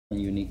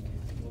unique.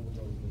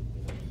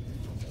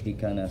 He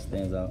kind of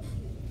stands out.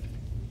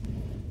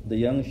 The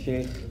young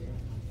Sheikh,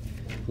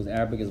 whose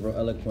Arabic is real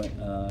eloquent,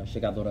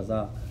 Sheikh Abdul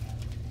Razak,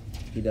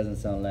 he doesn't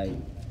sound like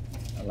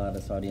a lot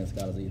of Saudian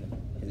scholars either.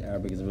 His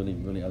Arabic is really,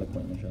 really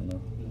eloquent, mashallah.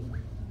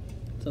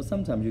 So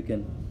sometimes you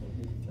can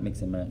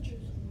mix and match.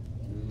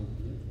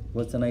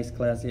 What's a nice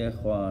class here,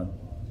 Ikhwan?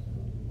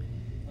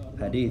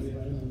 Hadeeth.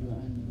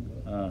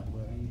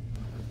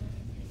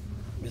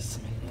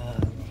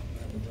 Bismillah.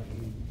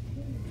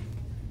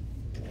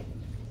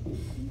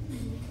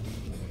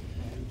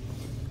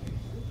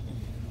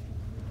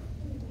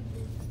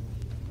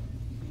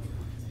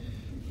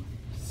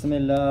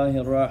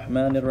 Bismillahir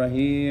Rahmanir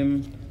Rahim.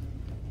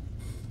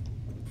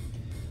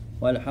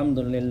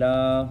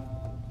 Walhamdulillah.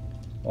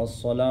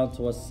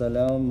 Wassalatu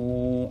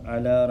wassalamu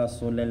ala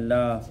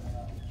Rasulillah.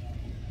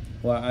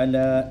 Wa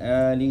ala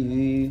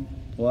alihi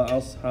wa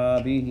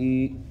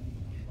ashabihi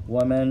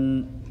wa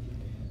man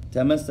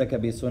tamassaka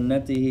bi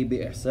sunnatihi bi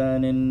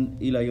ihsanin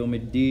ila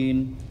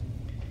yawmiddin.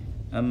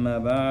 Amma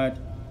ba'd.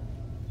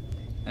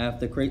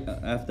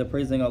 After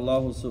praising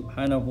Allah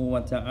subhanahu wa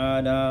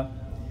ta'ala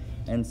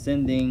and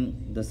sending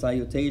the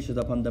salutations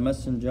upon the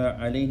Messenger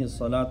alayhi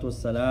salatu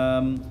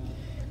wassalam,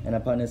 and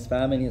upon his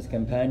family, his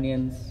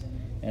companions,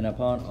 and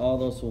upon all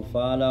those who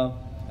follow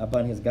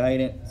upon his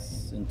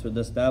guidance into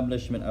the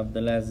establishment of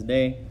the last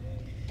day.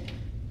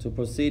 To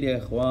proceed, ya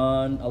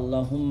ikhwan,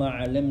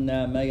 Allahumma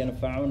alimna ma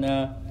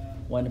yanfa'una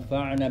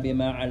wanfa'na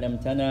bima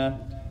alamtana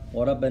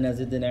wa rabbana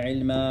zidna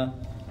ilma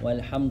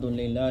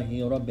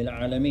walhamdulillahi rabbil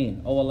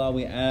alameen. Oh Allah,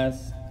 we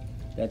ask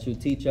that you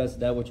teach us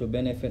that which will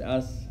benefit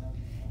us,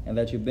 and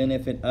that you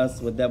benefit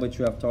us with that which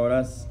you have taught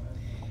us.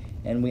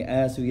 And we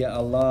ask you, Ya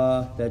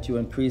Allah, that you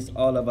increase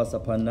all of us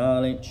upon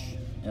knowledge,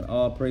 and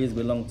all praise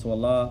belongs to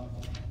Allah,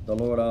 the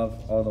Lord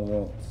of all the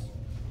worlds.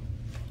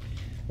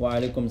 Wa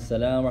alaikum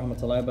salam wa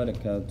rahmatullahi wa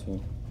barakatuh.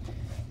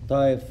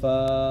 طيب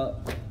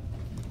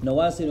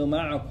نواصل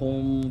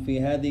معكم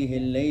في هذه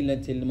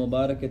الليلة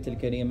المباركة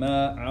الكريمة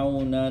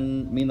عونا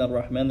من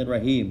الرحمن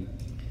الرحيم.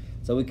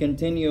 So we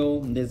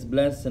continue this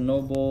blessed and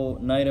noble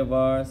night of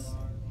ours,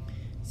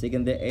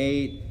 seeking the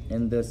aid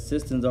and the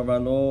assistance of our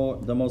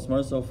Lord, the most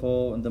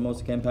merciful and the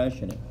most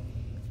compassionate.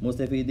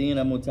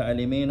 مستفيدين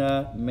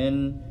متعلمين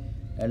من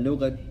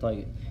اللغة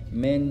طيب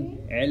من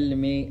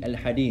علم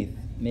الحديث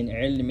من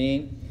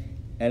علم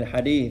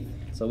الحديث.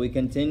 So we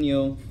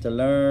continue to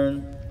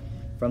learn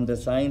from the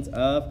science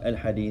of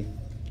al-hadith.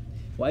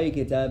 وأي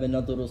كتاب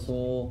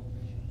ندرسه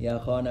يا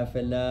أخوانا في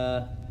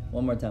الله?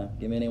 One more time.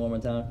 Give me a name one more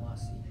time.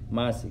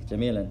 Marcy.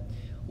 Jamilan.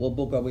 What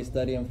book are we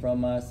studying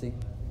from, Marcy?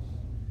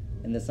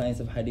 In the science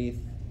of hadith?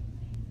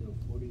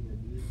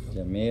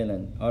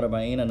 Jamilan.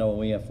 أربعين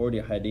نووية,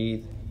 40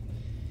 hadith.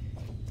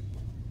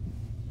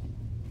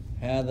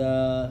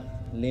 هذا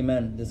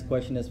لمن? This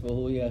question is for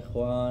who, يا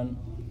إخوان?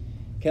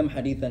 كم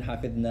حديثا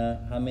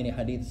حفظنا? How many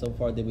hadith so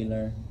far did we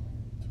learn?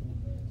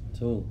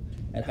 2.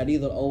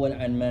 الحديث الأول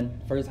عن من?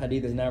 First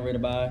hadith is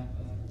narrated by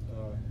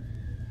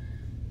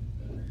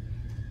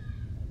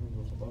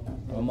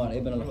عمر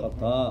ibn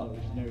al-Khattab.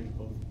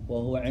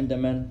 وهو عند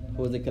من?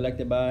 Who is it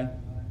collected by?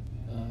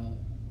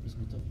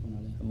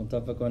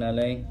 متفق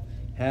عليه.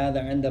 هذا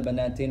عند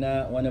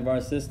بناتنا, one of our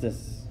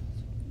sisters.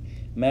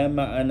 ما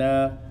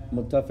معنى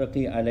متفق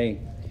عليه?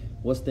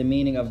 What's the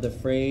meaning of the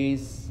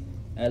phrase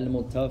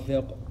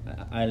المتفق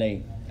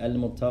عليه?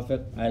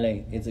 المتفق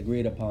عليه, it's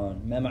agreed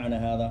upon. ما معنى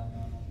هذا?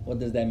 What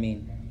does that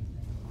mean?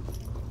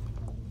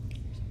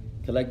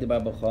 Collected by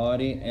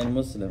Bukhari and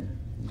Muslim.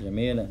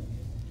 جميلا.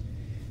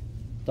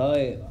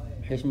 طيب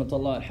حشمة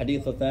الله.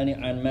 الحديث الثاني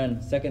عن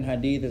من? Second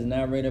hadith is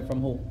narrated from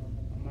who?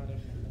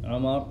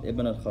 Umar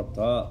ibn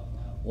al-Khattab.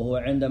 وهو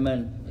عند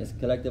من? Is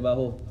collected by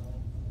who?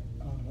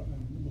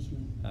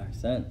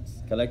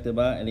 أحسنت. Collected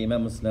by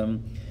الإمام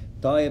مسلم.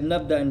 طيب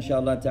نبدأ إن شاء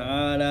الله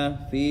تعالى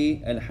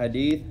في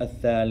الحديث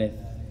الثالث.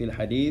 في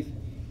الحديث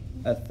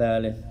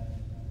الثالث.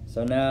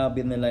 So now,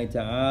 بإذن الله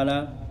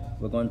تعالى,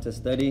 we're going to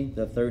study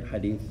the third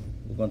hadith.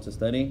 We're going to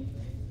study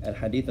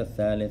الحديث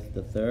الثالث,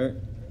 the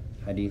third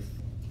hadith.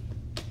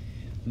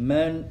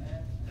 من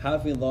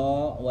حفظ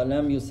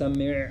ولم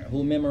يسمع,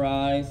 who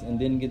memorized and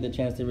didn't get the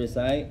chance to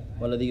recite.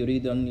 والذي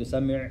يريد أن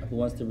يسمع, who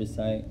wants to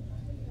recite.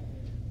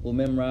 Who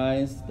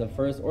memorized the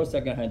first or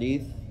second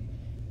hadith,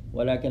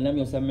 ولكن لم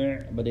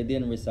يسمع, but they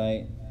didn't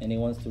recite, and he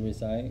wants to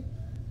recite.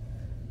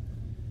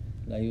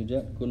 لا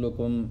يوجد.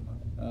 كلكم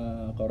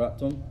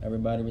قرأتم,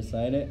 everybody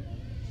recited.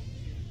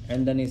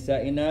 عند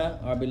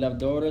نسائنا, our beloved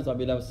daughters, our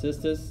beloved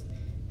sisters.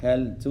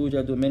 هل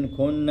توجد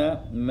منكن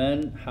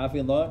من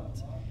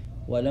حفظت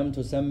ولم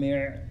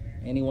تسمع?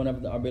 Any one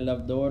of our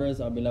beloved daughters,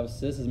 our beloved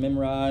sisters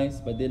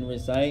memorized but didn't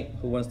recite?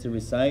 Who wants to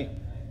recite?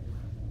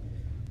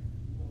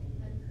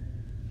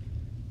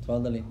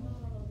 تفضلي.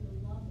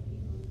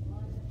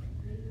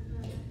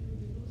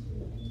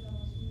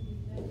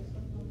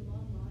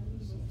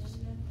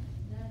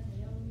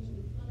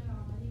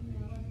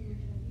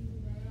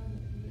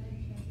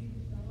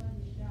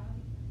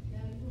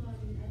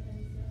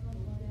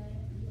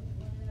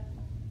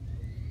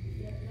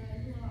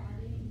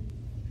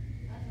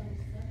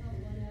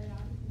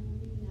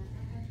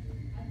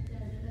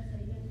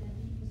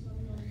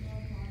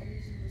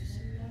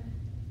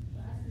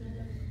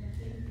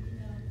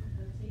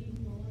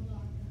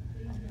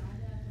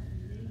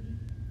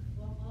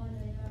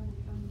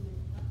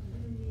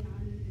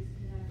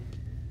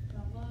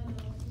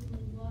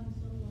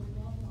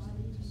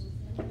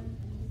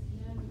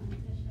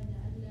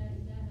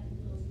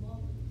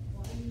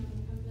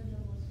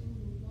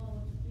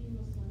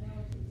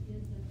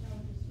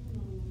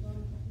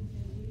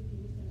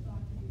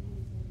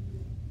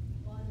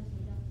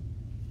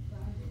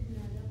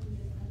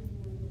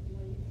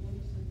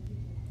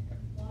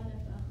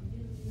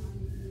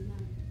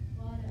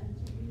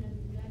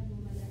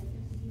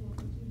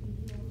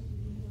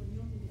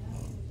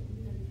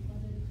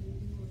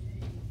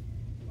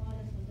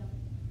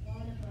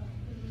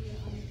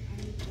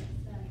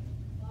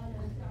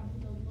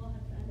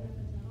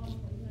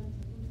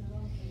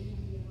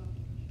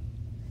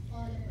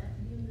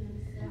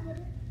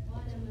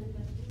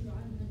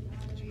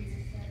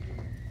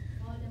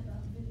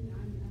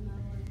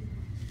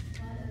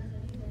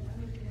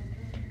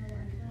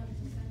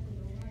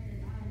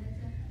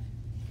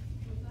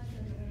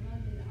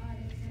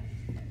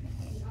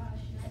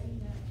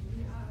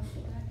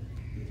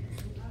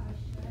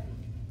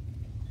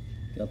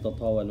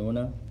 يتطاولون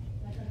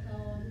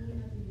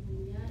في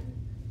البنيان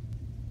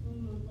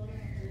ثم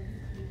انطلق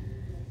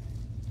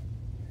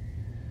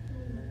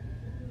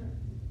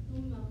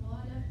ثم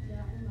قال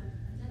يا عمر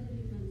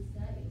أتدري من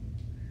السائل؟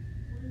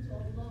 قلت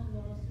الله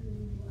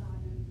ورسوله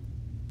أعلم.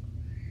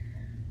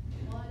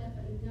 قال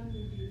فإنه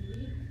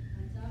جبريل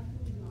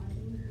أتاكم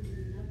يعلمكم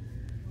بالنفس.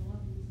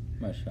 رواه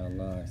مسلم. ما شاء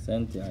الله،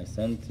 أحسنتي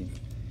أحسنتي.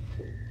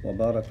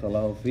 وبارك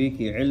الله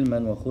فيك علما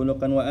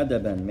وخلقا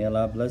وأدبا. May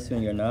Allah bless you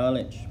in your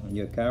knowledge,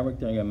 your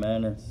character, and your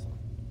manners.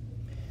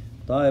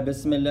 طيب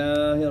بسم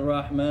الله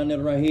الرحمن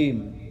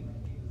الرحيم.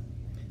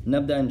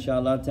 نبدأ إن شاء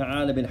الله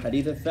تعالى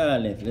بالحديث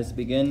الثالث. Let's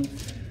begin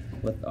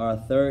with our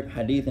third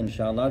hadith إن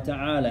شاء الله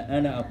تعالى.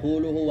 أنا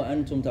أقوله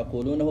وأنتم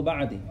تقولونه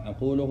بعدي.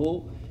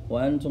 أقوله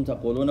وأنتم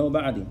تقولونه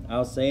بعدي.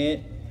 I'll say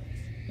it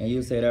and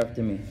you say it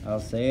after me. I'll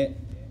say it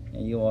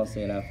and you all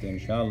say it after إن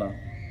شاء الله.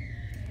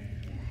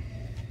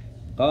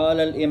 قال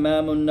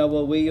الإمام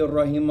النووي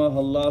رحمه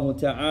الله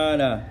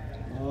تعالى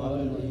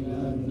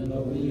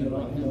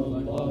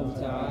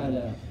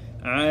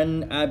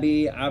عن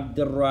أبي عبد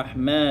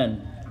الرحمن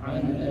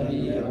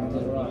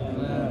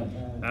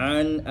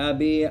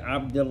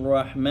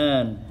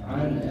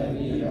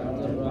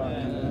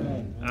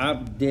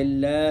عبد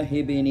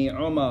الله بن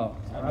عمر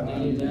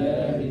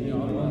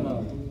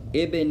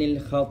ابن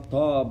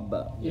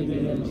الخطاب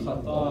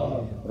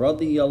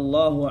رضي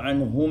الله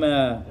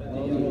عنهما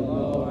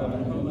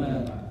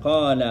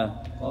قال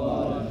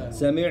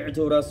سمعت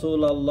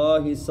رسول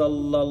الله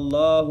صلى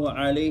الله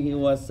عليه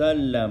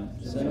وسلم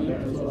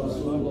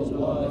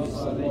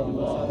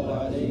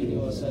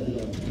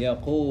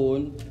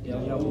يقول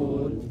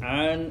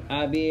عن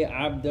أبي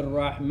عبد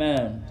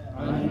الرحمن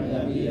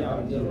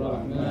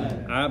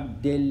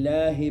عبد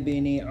الله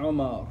بن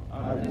عمر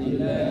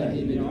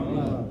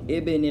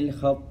ابن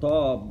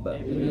الخطاب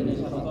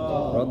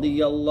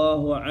رضي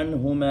الله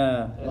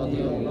عنهما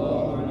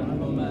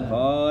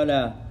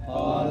قال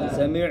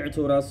سمعت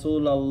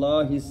رسول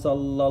الله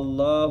صلى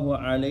الله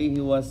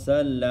عليه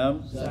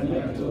وسلم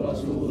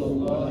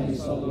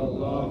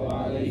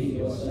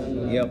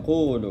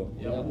يقول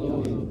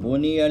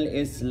بني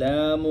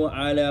الإسلام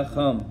على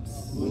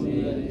خمس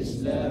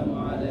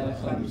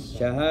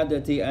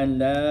شهادة أن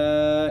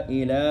لا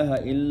إله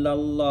إلا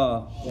الله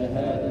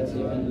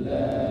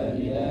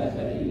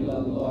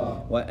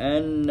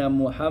وأن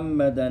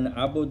محمدا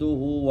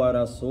عبده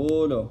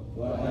ورسوله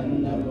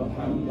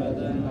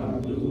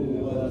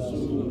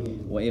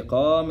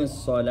وإقام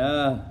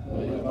الصلاة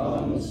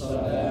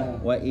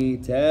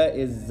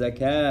وإيتاء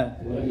الزكاة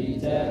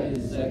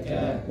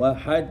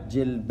وحج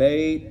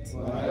البيت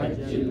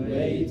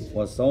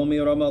وصوم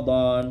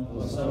رمضان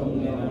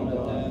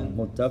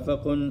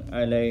متفق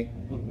عليه.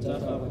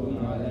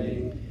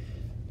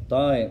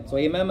 طيب, so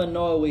Imam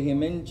al-Nawawi, he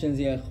mentions,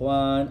 ya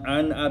ikhwan,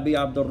 عن أبي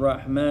عبد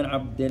الرحمن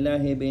عبد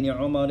الله بن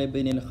عمر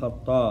بن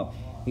الخطاب.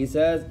 He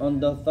says on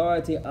the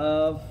authority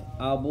of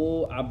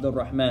Abu Abdul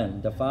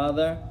Rahman, the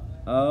father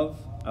of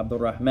Abdul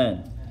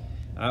Rahman,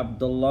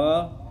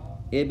 Abdullah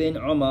ibn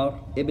Umar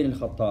ibn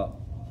al-Khattab.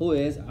 Who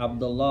is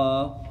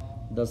Abdullah,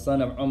 the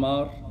son of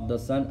Umar, the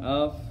son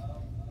of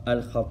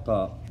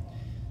al-Khattab?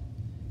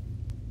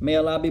 May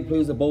Allah be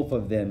pleased with both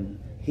of them.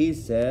 He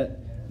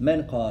said,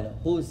 Man qala,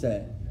 who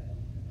said?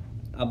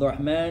 Abdul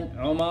Rahman,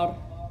 Umar,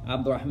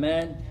 Abdul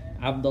Rahman,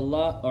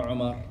 Abdullah or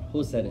Umar?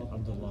 Who said it?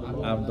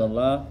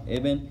 Abdullah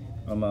ibn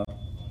Umar.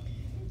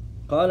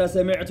 قال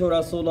سمعت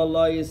رسول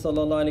الله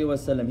صلى الله عليه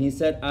وسلم. He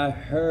said, I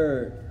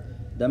heard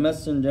the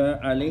Messenger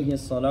عليه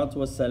الصلاة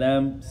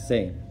والسلام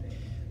say,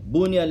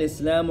 بني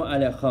الإسلام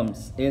على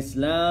خمس.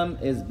 Islam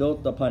is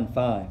built upon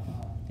five.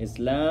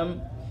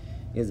 Islam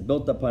is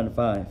built upon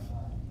five.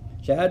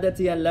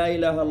 شهادتي أن لا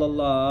إله إلا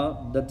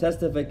الله, the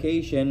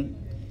testification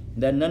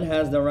that none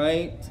has the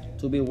right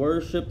to be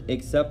worshipped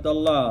except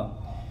Allah.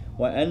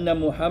 وأن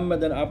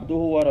محمدا عبده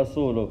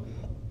ورسوله,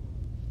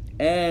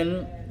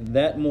 and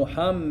that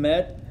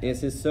Muhammad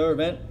is his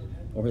servant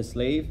or his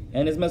slave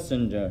and his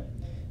messenger.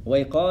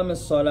 وإقام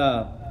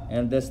الصلاة,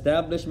 and the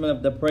establishment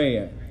of the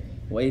prayer.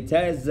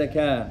 وإيتاء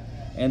الزكاة,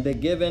 and the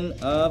giving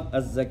of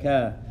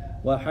الزكاة.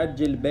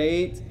 وحج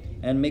البيت,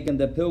 and making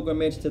the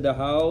pilgrimage to the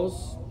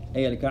house,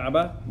 أي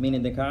الكعبة,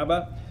 meaning the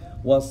Kaaba.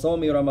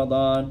 وصوم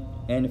Ramadan,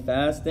 and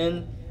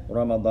fasting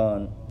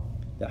Ramadan.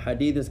 The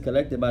hadith is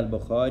collected by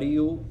Al-Bukhari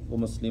wa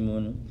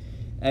Muslimun.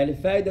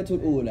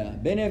 Al-Faidatul Ula,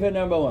 benefit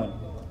number one.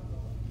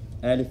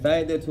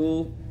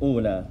 Al-Faidatul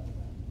Ula.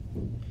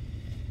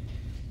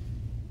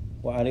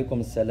 Wa alaikum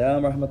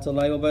assalam wa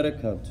rahmatullahi wa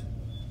barakatuh.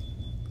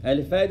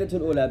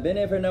 Al-Faidatul Ula,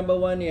 benefit number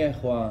one, ya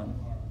ikhwan.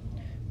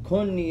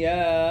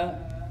 Kunya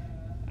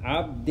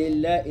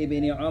Abdullah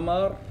ibn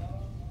Umar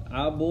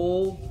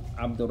Abu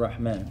Abdul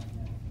Rahman.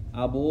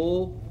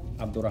 Abu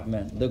Abdul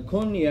Rahman. The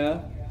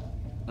kunya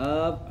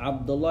of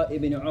Abdullah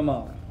ibn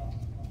Umar,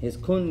 his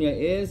kunya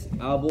is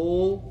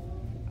Abu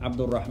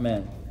Abdul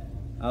Rahman.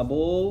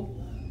 Abu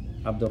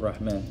Abdul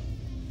Rahman.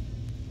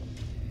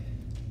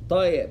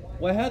 طيب,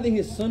 وهذه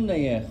السنة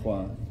يا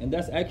إخوان, and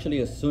that's actually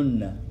a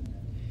sunnah.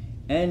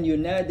 أن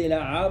ينادي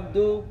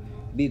العبد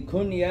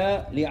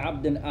بكنية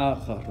لعبد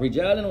آخر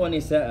رجالا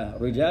ونساء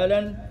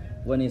رجالا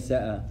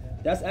ونساء.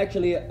 That's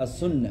actually a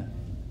sunnah,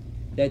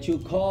 that you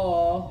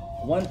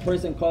call, one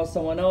person calls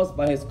someone else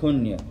by his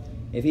kunya.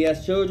 If he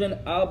has children,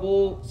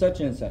 Abu such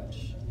and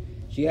such.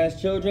 She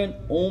has children,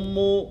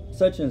 Ummu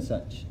such and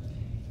such.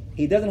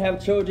 He doesn't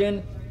have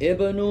children,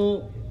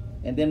 Ibnu,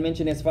 and then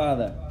mention his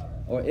father.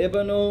 Or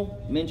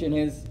Ibnu, mention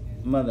his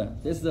mother.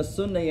 This is the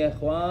sunnah, ya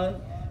ikhwan.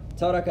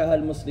 تركها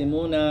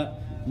المسلمون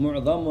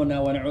معظمنا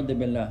ونعوذ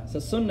بالله. It's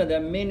a sunnah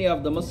that many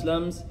of the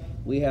Muslims,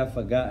 we have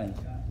forgotten.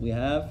 We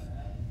have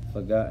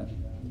forgotten.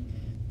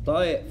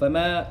 طيب,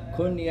 فما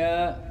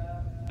كنيا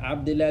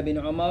عبد الله بن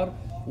عمر,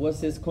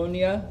 was his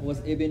kunya,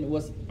 was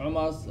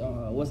Umar's,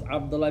 was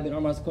Abdullah bin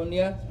Umar's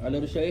kunya, our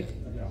little sheikh?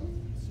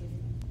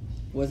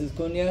 Was his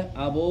kunya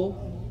Abu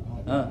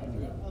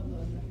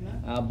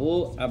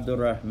Abdul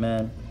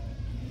Rahman.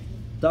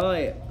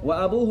 طيب,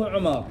 وأبوه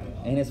عمر,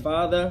 and his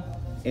father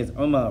is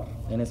Umar,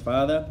 and his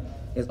father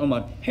is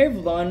Umar.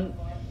 حفظا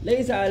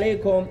ليس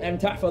عليكم أن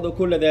تحفظوا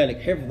كل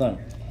ذلك حفظا،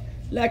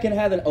 لكن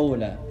هذا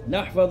الأولى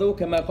نحفظ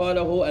كما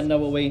قاله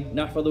النووي،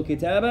 نحفظ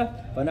كتابه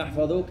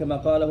فنحفظ كما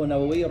قاله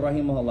النووي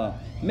رحمه الله.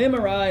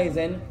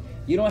 Memorizing,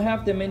 you don't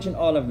have to mention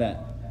all of that.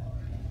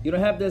 You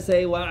don't have to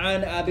say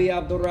وعن أبي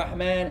عبد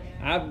الرحمن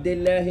عبد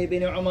الله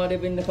بن عمر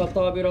بن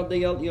الخطاب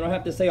رضي الله. You don't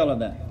have to say all of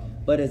that,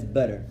 but it's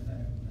better.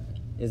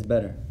 It's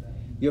better.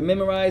 You're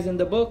memorizing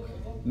the book,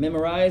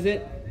 memorize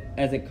it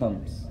as it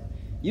comes.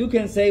 You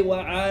can say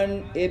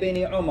وعن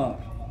ابن عمر.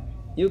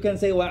 You can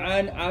say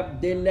وعن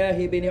عبد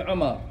الله بن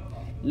عمر.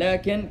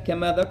 لكن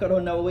كما ذكره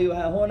النووي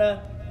ها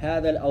هنا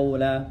هذا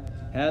الأولى.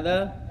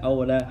 هذا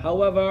أولى.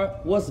 However,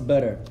 what's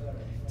better?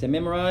 To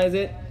memorize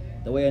it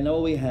the way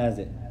Nawawi has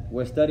it.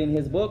 We're studying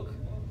his book,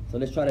 so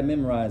let's try to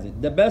memorize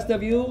it. The best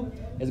of you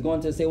is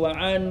going to say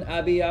وعن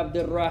أبي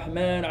عبد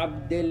الرحمن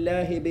عبد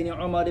الله بن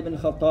عمر بن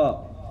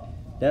الخطاب.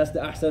 That's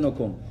the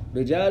أحسنكم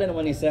رجالا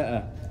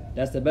ونساء.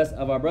 That's the best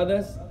of our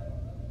brothers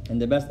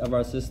and the best of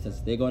our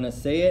sisters. They're going to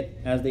say it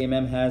as the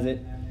Imam has it,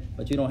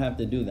 but you don't have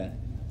to do that.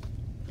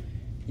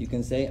 You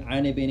can say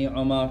عن ابن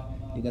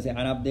عمر, you can say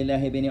عن عبد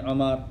الله بن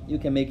عمر. You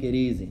can make it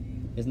easy.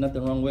 There's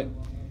nothing wrong with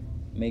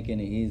making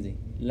it easy.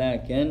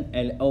 لكن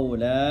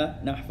الأولى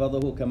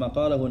نحفظه كما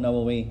قاله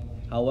النووي.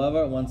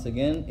 However, once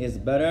again, it's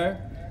better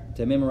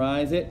to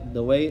memorize it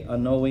the way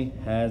النووي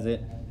has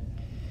it.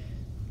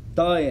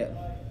 طيب,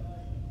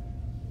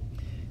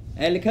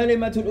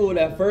 الكلمة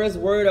الأولى, first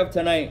word of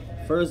tonight.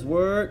 First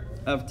word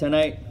of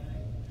tonight.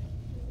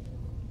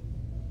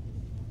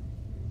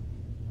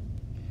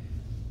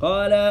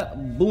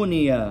 قال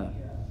بنيا.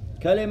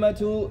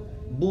 كلمة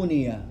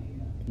بنيا.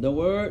 The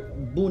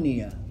word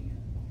بنيا.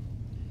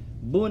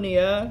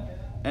 بنيا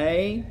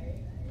أي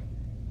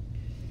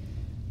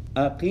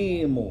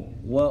أقيم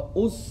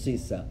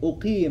وأسس.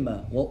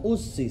 أقيم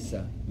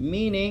وأسس,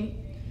 meaning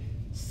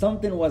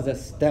something was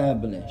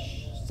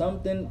established,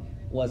 something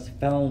was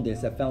founded,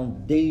 it's a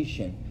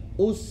foundation.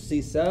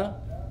 أسس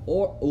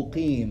or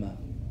أقيم.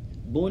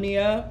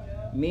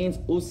 بنيا means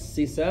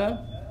أسس,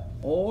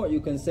 or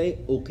you can say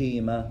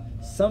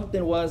أقيم.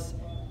 Something was,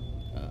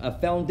 a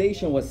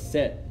foundation was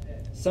set,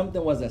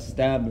 something was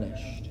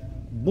established.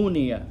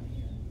 بنيا.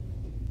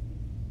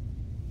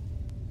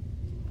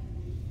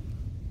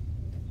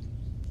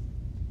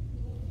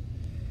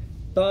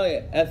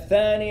 طيب,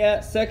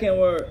 الثانية, second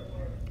word,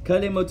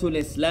 كلمة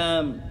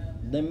الإسلام.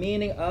 The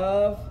meaning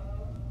of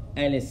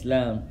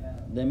الإسلام.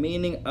 The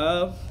meaning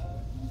of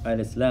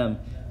الإسلام.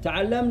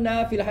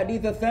 تعلمنا في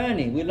الحديث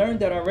الثاني. We learned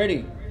that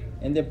already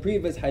in the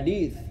previous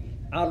hadith.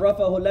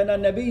 عرفه لنا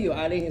النبي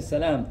عليه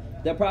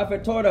السلام. The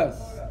Prophet taught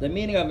us the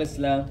meaning of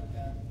Islam.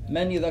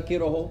 من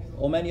يذكره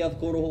ومن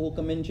يذكره, who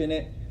can mention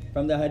it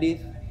from the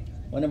hadith?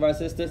 One of our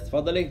sisters,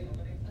 تفضلي.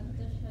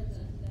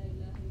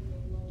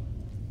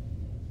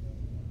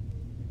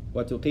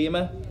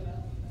 وتقيم.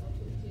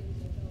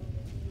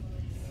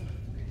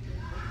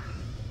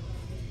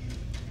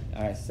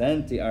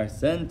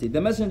 Ahsanti.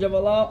 The Messenger of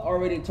Allah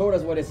already told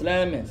us what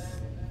Islam is.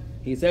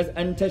 He says,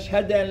 أن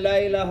تشهد أن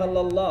لا إله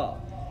إلا الله,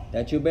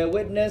 that you bear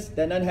witness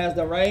that none has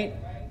the right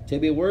to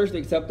be worshipped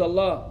except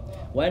Allah.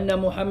 وأن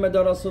محمد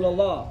رسول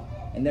الله,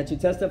 and that you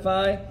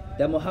testify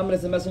that Muhammad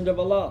is the Messenger of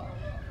Allah.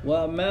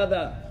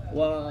 وماذا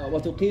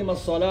وتقيم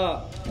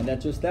الصلاة, and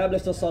that you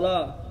establish the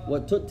salah.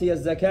 وتؤتي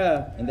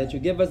الزكاة, and that you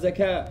give a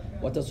zakah.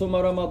 وتصوم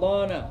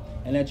رمضان,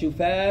 and that you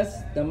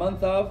fast the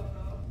month of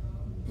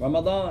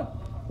Ramadan.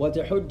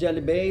 وتحج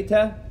البيت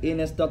إن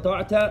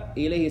استطعت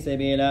إليه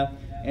سبيلا,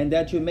 and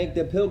that you make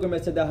the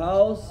pilgrimage to the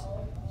house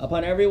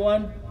upon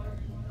everyone.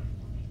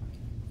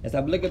 It's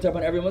obligatory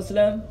upon every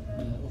Muslim.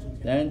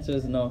 The answer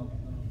is no.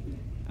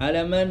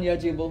 على من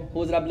يجب,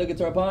 who is it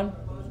obligatory upon?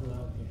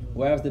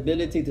 Who has the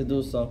ability to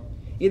do so.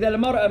 إذا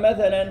المرأة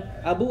مثلا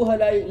أبوها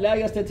لا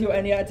يستطيع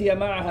أن يأتي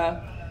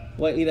معها،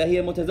 وإذا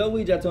هي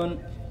متزوجة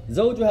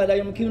زوجها لا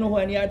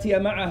يمكنه أن يأتي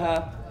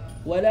معها،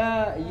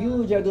 ولا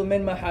يوجد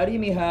من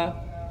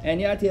محارمها أن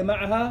يأتي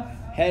معها،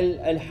 هل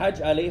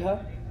الحج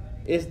عليها?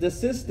 Is the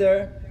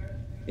sister,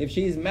 if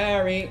she's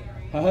married,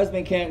 her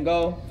husband can't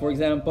go, for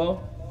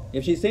example.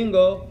 If she's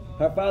single,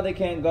 her father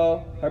can't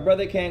go, her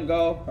brother can't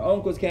go, her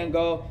uncles can't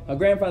go, her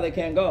grandfather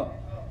can't go.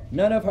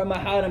 None of her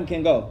maharam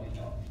can go.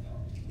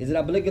 Is it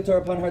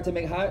obligatory upon her to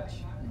make hajj?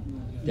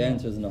 The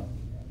answer is no.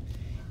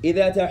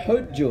 إذا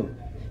تحج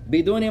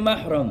بدون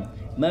محرم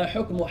ما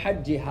حكم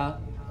حجها?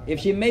 If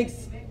she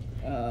makes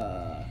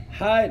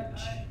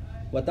hajj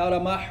without a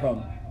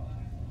mahram,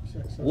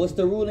 what's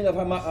the ruling of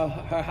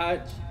her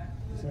hajj?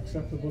 It's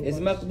acceptable. It's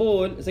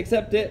maqbool, it's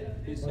accepted,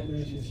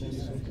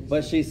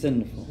 but she's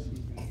sinful.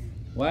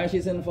 Why is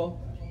she sinful?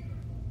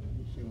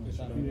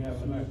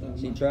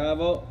 She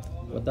traveled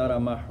without a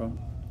mahram.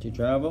 She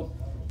traveled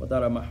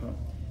without a mahram.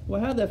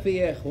 وهذا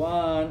فيه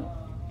إخوان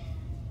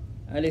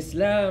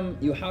الإسلام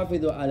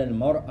يحافظ على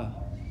المرأة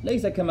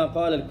ليس كما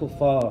قال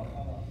الكفار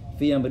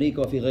في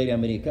أمريكا وفي غير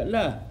أمريكا.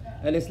 لا،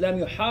 الإسلام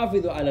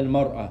يحافظ على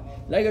المرأة.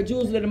 لا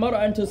يجوز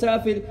للمرأة أن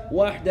تسافر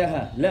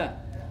وحدها. لا،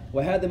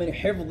 وهذا من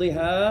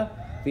حفظها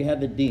في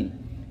هذا الدين.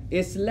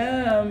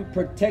 Islam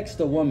protects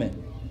the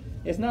woman.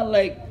 It's not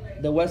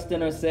like the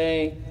Westerners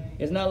say.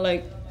 It's not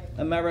like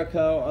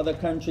America or other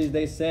countries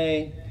they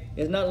say.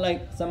 It's not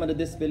like some of the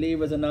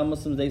disbelievers and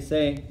non-Muslims they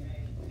say.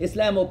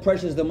 Islam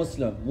oppresses the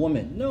Muslim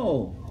woman.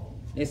 No.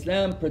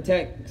 Islam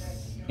protects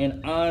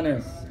and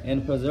honors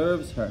and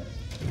preserves her.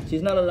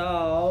 She's not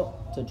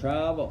allowed to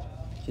travel.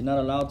 She's not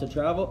allowed to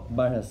travel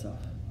by herself.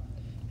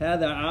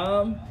 هذا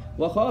عام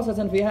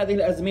وخاصة في هذه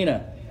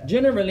الأزمنة.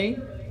 Generally,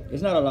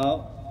 it's not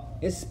allowed,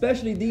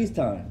 especially these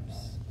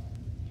times.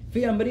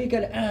 في أمريكا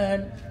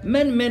الآن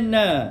من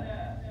منا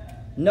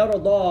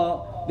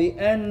نرضى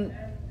بأن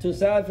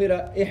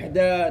تسافر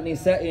إحدى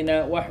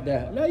نسائنا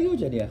وحدها؟ لا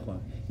يوجد يا أخوان.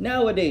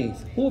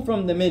 Nowadays, who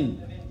from the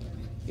men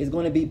is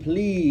going to be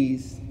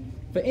pleased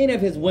for any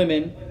of his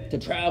women to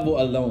travel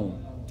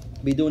alone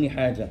بدون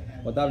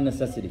حاجة, without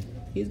necessity?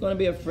 He's going to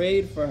be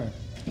afraid for her.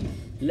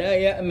 لا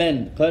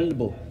يأمن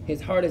قلبه.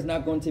 His heart is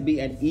not going to be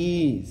at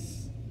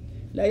ease.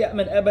 لا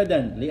يأمن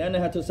أبدا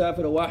لأنها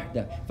تسافر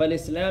وحده.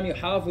 فالإسلام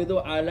يحافظ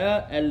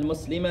على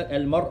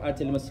المرأة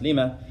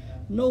المسلمة.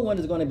 No one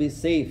is going to be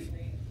safe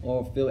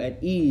or feel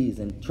at ease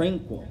and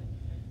tranquil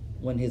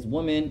when his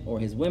woman or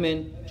his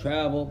women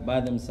travel by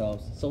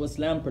themselves. So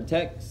Islam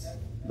protects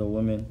the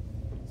women.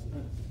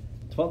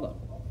 تفضل.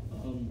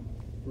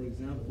 For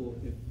example,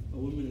 if a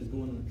woman is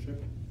going on a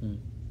trip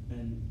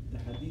and the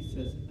hadith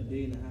says a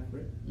day and a half,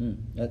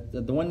 right?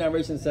 The one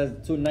narration says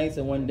 2 nights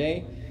and 1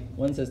 day.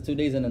 One says 2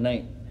 days and a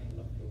night.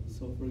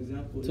 So for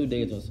example, 2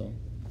 days or so.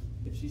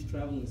 If she's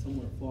traveling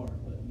somewhere far,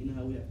 but you know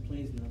how we have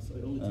planes now, so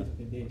it only takes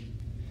like a day.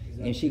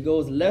 And she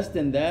goes less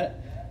than that,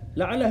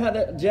 لعل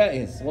هذا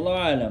جائز والله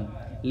أعلم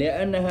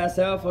لأنها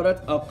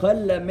سافرت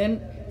أقل من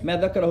ما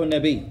ذكره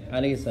النبي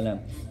عليه السلام.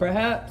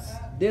 Perhaps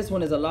this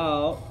one is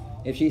allowed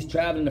if she's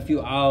traveling a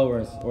few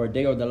hours or a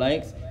day or the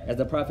likes, as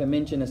the Prophet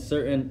mentioned a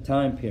certain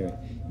time period.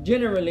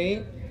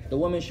 Generally, the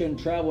woman shouldn't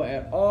travel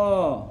at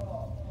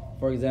all,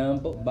 for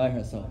example, by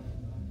herself.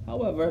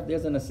 However,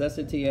 there's a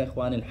necessity يا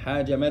إخوان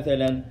الحاجة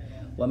مثلا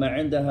وما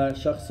عندها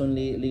شخص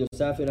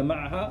ليسافر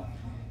معها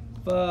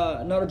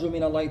فنرجو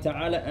من الله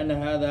تعالى أن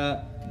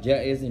هذا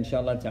جائز إن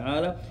شاء الله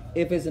تعالى.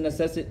 If it's a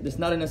necessity, it's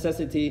not a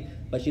necessity,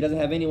 but she doesn't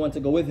have anyone to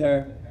go with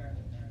her,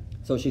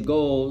 so she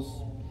goes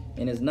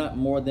and it's not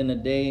more than a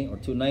day or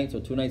 2 nights or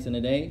 2 nights in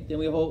a day, then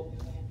we hope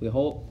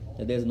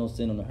that there's no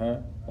sin on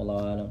her. والله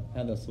أعلم.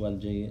 هذا السؤال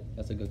جيد.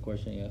 That's a good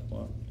question يا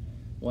إخوان.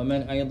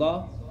 ومن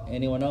أيضا?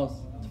 Anyone else?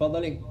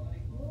 تفضلي.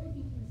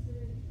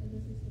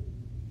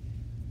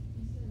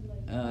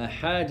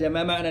 حاجة.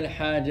 ما معنى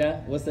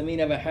الحاجة؟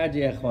 وسمينا بحاجة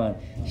يا إخوان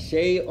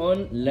شيء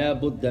لا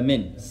بد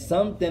منه.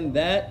 Something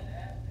that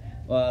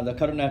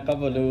ذكرنا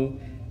قبله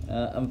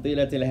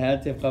أمثلة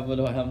الهاتف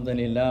قبله الحمد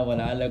لله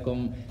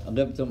ولعلكم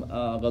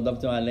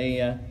غضبتم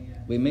علي.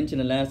 We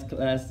mentioned in last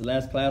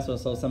class or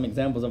so some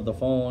examples of the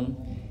phone,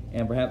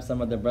 and perhaps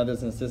some of the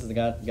brothers and sisters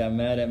got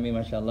mad at me,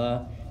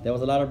 mashallah. There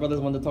was a lot of brothers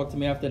who wanted to talk to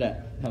me after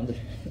that.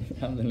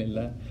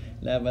 Alhamdulillah.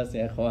 لا بس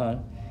يا إخوان.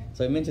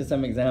 So we mentioned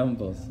some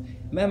examples.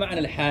 ما معنى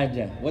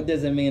الحاجة? What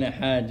does it mean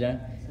حاجة?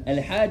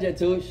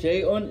 الحاجة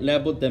شيء لا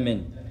بد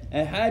منه.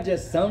 الحاجة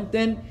is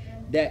something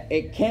that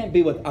it can't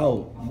be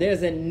without.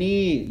 There's a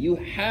need. You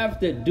have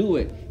to do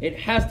it. It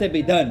has to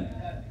be done.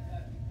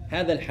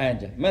 هذا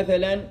الحاجة.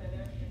 مثلا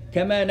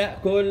كما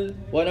نأكل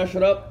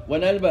ونشرب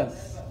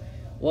ونلبس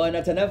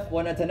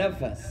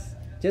ونتنفس.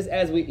 Just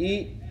as we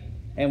eat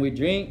and we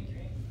drink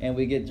and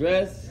we get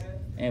dressed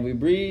and we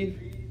breathe.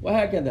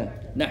 وهكذا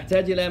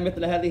نحتاج إلى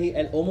مثل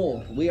هذه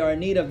الأمور. We are in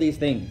need of these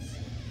things.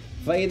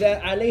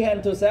 فإذا عليها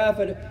أن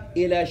تسافر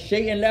إلى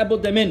شيء لا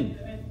بد منه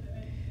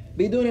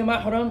بدون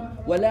محرم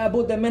ولا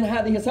بد من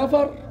هذه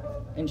سفر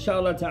إن شاء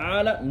الله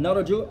تعالى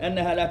نرجو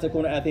أنها لا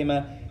تكون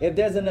آثمة. If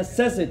there's a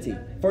necessity,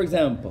 for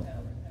example,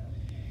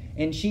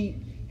 and she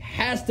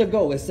has to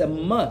go, it's a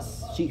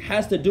must. She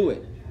has to do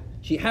it.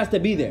 She has to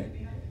be there.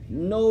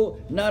 No,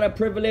 not a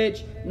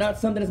privilege, not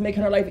something that's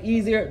making her life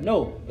easier.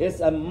 No,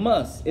 it's a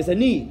must. It's a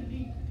need.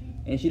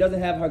 And she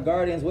doesn't have her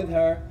guardians with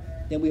her,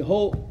 then we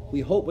hope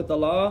with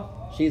Allah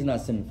she's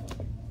not sinful.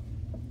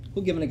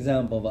 Who give an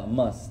example of a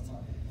must?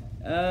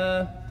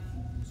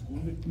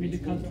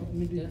 Medical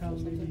maybe.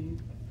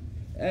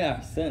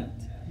 أحسنت.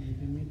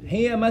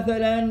 هي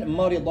مثلا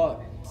مرضت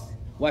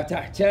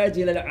وتحتاج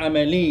إلى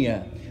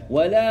العملية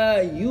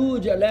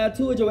لا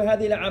توجد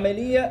هذه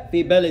العملية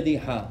في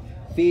بلدها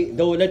في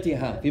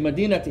دولتها في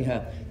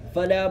مدينتها،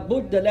 فلا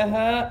بد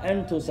لها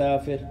أن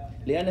تسافر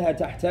لأنها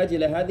تحتاج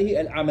إلى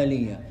هذه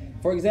العملية.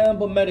 For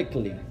example,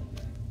 medically,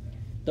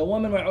 the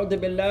woman, wa'udhu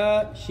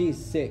billah,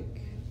 she's sick.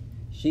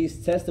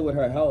 She's tested with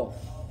her health.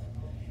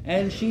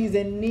 And she's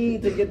in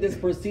need to get this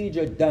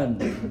procedure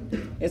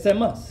done. It's a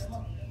must.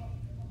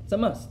 It's a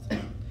must.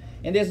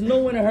 And there's no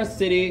one in her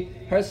city,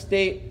 her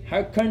state,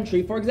 her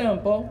country, for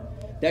example,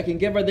 that can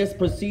give her this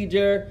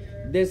procedure,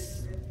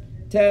 this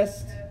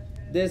test,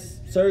 this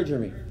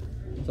surgery.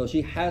 So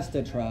she has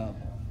to travel.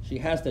 She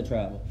has to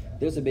travel.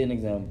 This would be an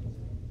example.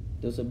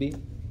 This would be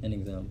an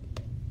example.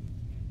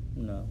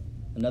 No.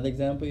 Another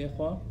example, ya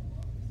ikhwan?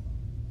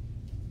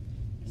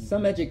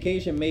 Some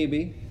education,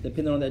 maybe,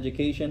 depending on the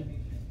education,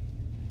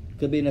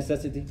 could be a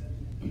necessity.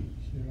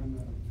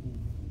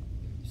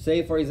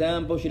 Say, for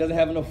example, she doesn't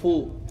have enough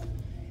food,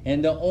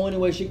 and the only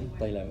way she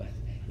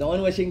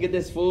can get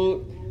this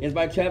food is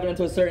by traveling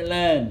to a certain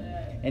land,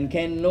 and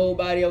can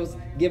nobody else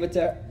give it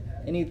to her?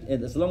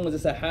 As long as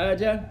it's a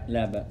haja,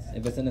 la bas.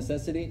 If it's a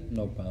necessity,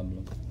 no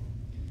problem.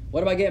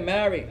 What about getting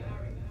married?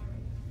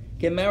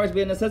 Can marriage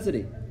be a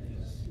necessity?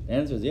 The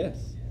answer is yes.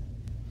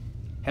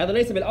 هذا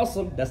ليس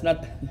بالأصل. That's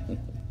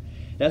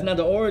not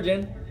the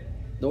origin.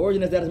 The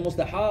origin is that it's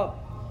mustahab.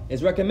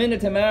 It's recommended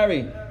to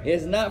marry.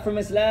 It's not from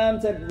Islam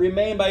to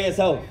remain by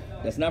yourself.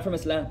 That's not from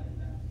Islam.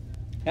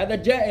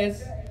 هذا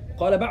جائز.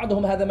 قال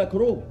بعضهم هذا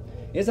مكروه.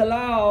 It's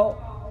allowed.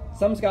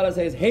 Some scholars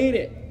say it's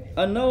hated.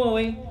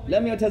 النووي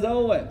لم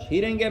يتزوج.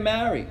 He didn't get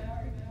married.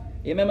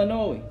 Imam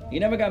النووي, he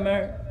never got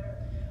married.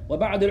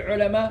 وبعض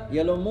العلماء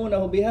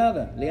يلومونه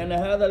بهذا لأن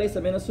هذا ليس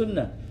من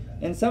السنة.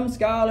 And some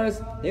scholars,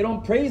 they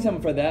don't praise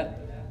him for that,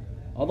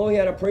 although he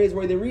had a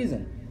praiseworthy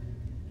reason.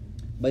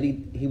 But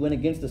he went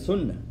against the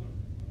sunnah.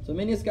 So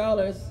many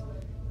scholars,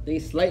 they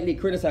slightly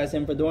criticize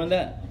him for doing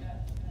that.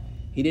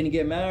 He didn't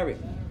get married.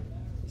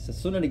 It's a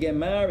sunnah to get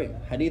married.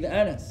 Hadeeth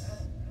Anas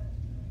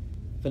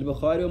في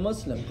البخاري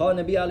ومسلم قال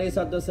النبي عليه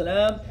الصلاة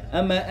والسلام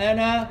أما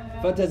أنا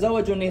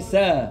فتزوج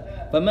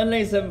النساء فمن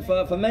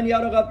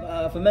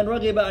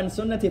رغب عن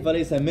سنتي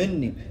فليس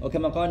مني. Or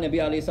كما قال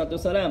النبي عليه الصلاة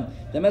والسلام,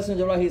 the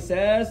Messenger of Allah, he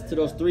says to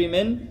those three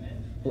men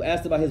who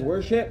asked about his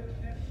worship,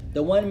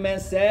 the one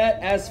man said,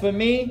 as for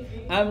me,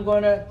 I'm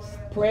going to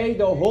pray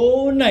the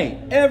whole night,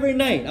 every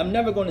night. I'm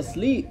never going to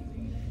sleep.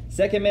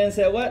 Second man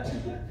said what?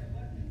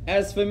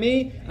 As for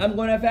me, I'm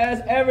going to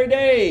fast every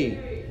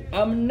day.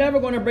 I'm never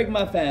going to break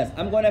my fast.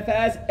 I'm going to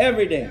fast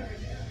every day.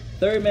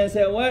 Third man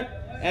said what?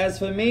 As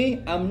for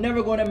me, I'm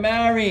never going to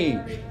marry.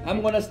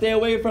 I'm going to stay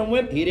away from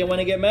women. He didn't want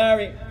to get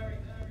married.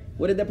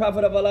 What did the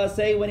Prophet of Allah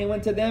say when he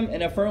went to them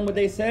and affirmed what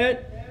they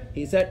said?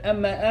 He said,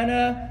 أَمَّا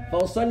أَنَا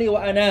فَأُصَلِّي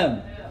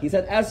وَأَنَامُ. He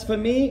said, as for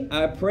me,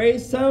 I pray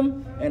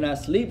some and I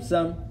sleep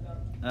some.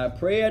 I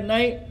pray at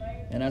night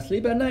and I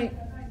sleep at night.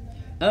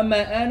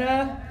 أَمَّا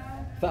أَنَا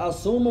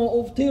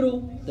فَأَصُومُ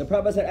وَأُفْطِرُ. The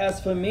Prophet said,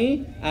 as for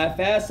me, I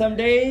fast some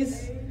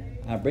days,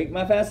 I break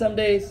my fast some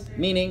days.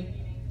 Meaning,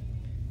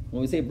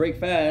 when we say break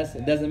fast,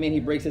 it doesn't mean he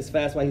breaks his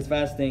fast while he's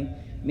fasting.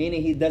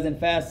 Meaning he doesn't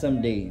fast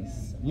some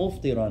days.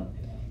 Muftiran.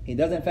 He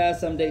doesn't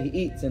fast some days. He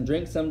eats and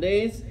drinks some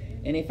days,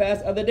 and he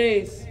fasts other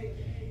days.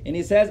 And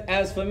he says,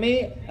 as for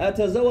me,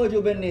 أَتَزَوَّجُ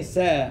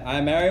بِالنِّسَاءِ, I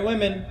marry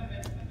women.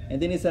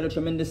 And then he said a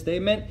tremendous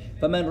statement,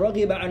 فَمَنْ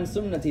رَغِبَ عَنْ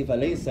سُنَّتِي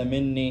فَلَيْسَ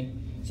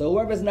مِنِّي. So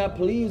whoever is not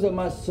pleased with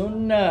my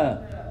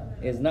sunnah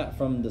is not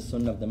from the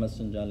sunnah of the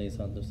Messenger عليه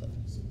الصلاة والسلام.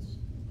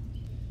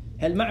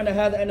 هل معنى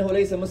هذا أنه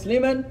ليس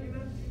مسلما?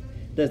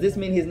 Does this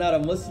mean he's not a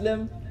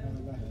Muslim?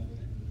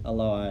 الله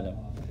أعلم.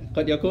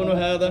 قد يكون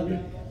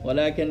هذا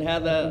ولكن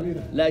هذا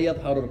لا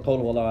يظهر القول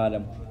والله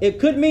أعلم. It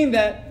could mean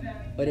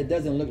that, but it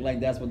doesn't look like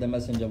that's what the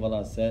Messenger of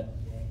Allah said.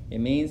 It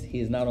means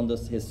he is not on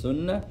his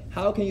sunnah.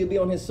 How can you be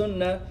on his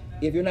sunnah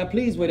if you're not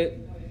pleased with it?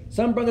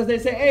 Some brothers, they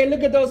say, hey,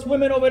 look at those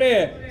women over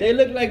there. They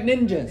look like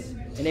ninjas.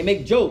 And they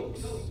make jokes.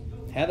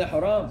 هذا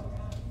haram.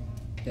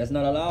 That's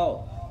not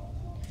allowed.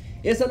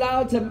 It's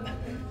allowed to...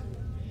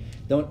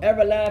 Don't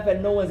ever laugh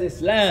at no one's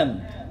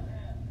Islam.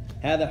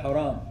 هذا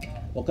حرام.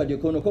 وقد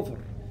يكون كفر.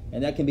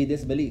 And that can be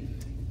disbelief.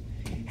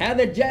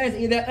 هذا جائز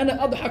إذا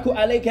أنا أضحك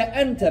عليك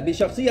أنت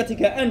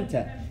بشخصيتك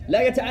أنت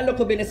لا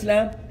يتعلق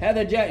بالإسلام.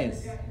 هذا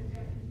جائز.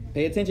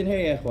 Pay attention here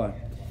يا إخوان.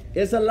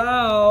 It's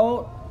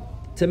allowed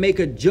to make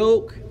a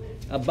joke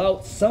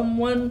about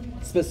someone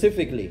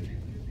specifically.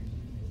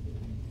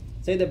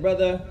 Say the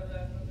brother,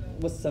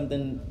 what's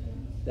something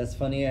that's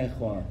funny يا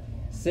إخوان?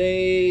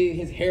 Say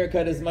his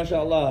haircut is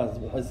mashallah,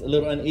 it's a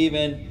little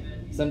uneven,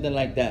 something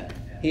like that.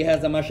 He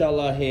has a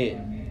mashallah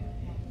head.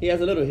 He has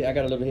a little head. I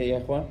got a little head, ya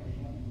ikhwan.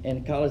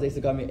 In college they used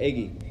to call me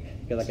Eggy,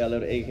 because I got a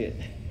little egg head.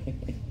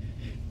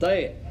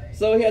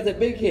 So he has a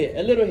big head,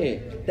 a little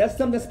head. That's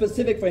something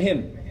specific for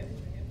him.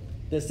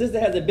 The sister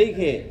has a big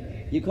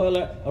head. You call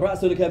her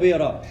Ra'sul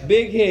Kabira,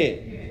 big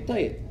head.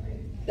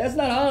 That's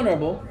not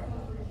honorable.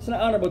 It's not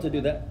honorable to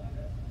do that.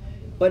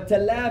 But to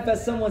laugh at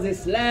someone's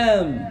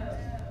Islam,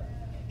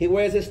 He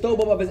wears his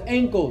thobe above his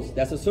ankles.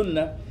 That's a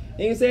sunnah.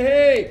 And you say,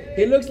 hey,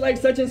 he looks like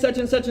such and such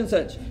and such and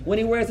such when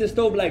he wears his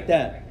thobe like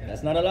that.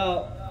 That's not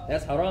allowed.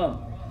 That's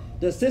haram.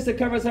 The sister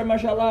covers her,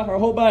 mashallah, her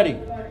whole body.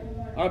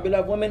 Our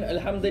beloved women,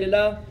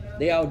 alhamdulillah,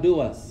 they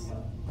outdo us.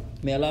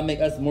 May Allah make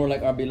us more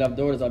like our beloved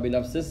daughters, our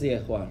beloved sisters, ya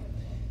ikhwan.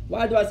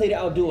 Why do I say they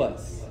outdo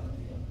us?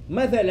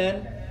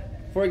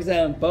 مثلا, for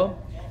example,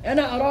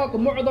 أنا أراكم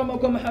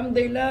معظمكم الحمد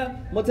لله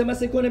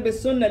متمسكون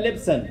بالسنة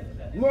لبسا.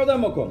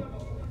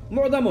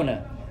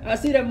 معظمنا. I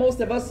see that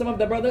most of us, some of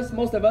the brothers,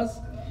 most of us,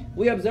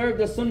 we observe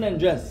the sunnah and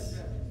dress.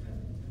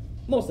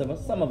 Most of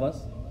us, some of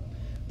us.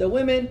 The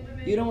women,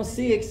 you don't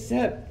see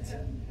except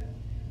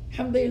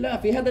الحمد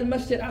لله في هذا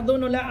المسجد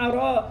أظن لا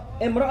أرى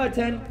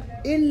امرأة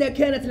إلا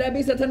كانت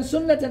لابسة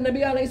سنة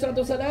النبي عليه الصلاة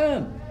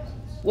والسلام.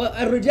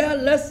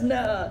 والرجال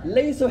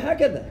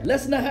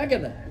لسنا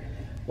هكذا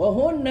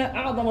وهن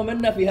أعظم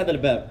منا في هذا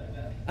الباب.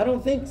 I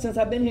don't think since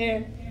I've been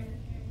here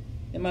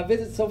in my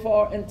visit so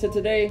far into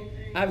today,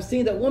 I've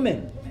seen that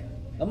woman,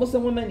 a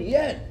Muslim woman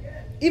yet,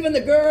 even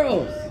the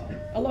girls,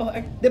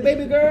 the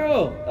baby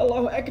girl,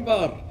 Allahu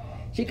Akbar,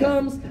 she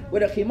comes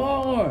with a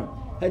khimar,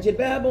 her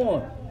jilbab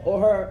on, or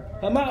her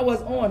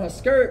ma'was on, her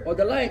skirt, or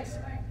the lights,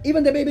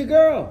 even the baby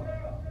girl.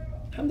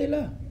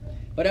 Alhamdulillah.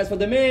 But as for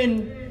the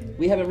men,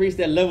 we haven't reached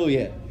that level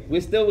yet.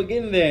 We're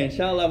getting there,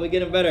 inshallah, we're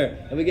getting better,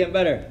 and we're getting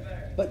better.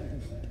 But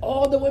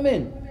all the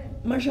women,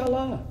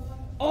 mashallah,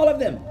 all of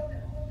them.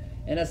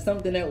 And that's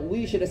something that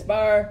we should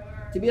aspire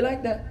to be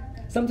like that.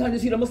 Sometimes you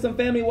see the Muslim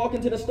family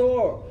walking to the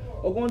store,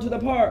 or going to the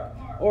park,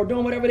 or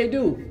doing whatever they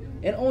do,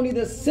 and only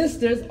the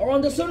sisters are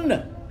on the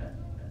sunnah.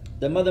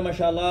 The mother,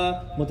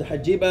 mashallah,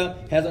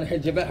 mutahajjiba, has on her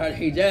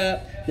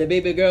hijab. The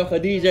baby girl,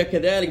 Khadija,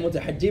 kadalik,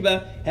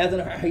 mutahajjiba, has on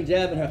her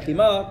hijab and her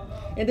khimar.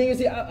 And then you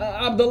see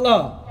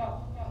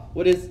Abdullah,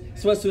 with his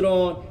sweatsuit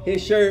on,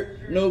 his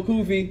shirt, no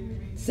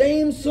kufi.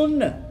 Same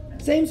sunnah.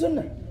 Same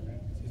sunnah.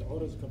 His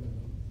aura's covered.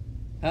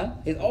 Huh?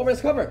 His aura is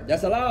covered.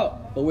 That's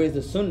allowed. But where's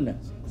the sunnah?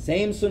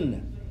 Same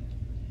sunnah.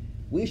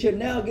 We should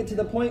now get to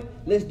the point,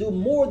 let's do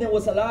more than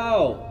what's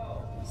allowed.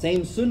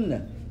 Same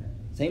sunnah.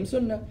 Same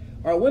sunnah.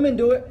 Our women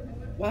do it.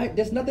 Why?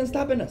 There's nothing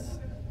stopping us.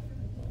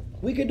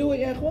 We can do it,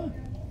 ya ikhwan.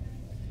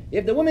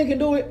 If the women can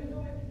do it,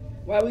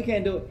 why we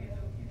can't do it?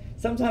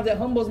 Sometimes it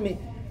humbles me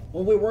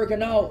when we're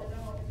working out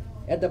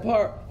at the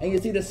park and you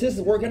see the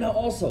sisters working out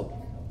also.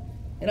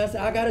 And I say,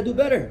 I gotta do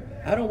better.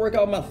 I don't work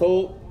out my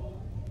throat.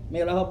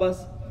 May Allah help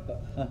us.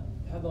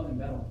 How about in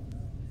battle?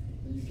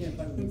 You can't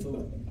fight with the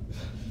throat.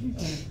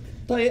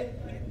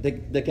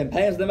 The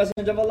companions of the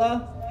Messenger of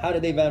Allah, how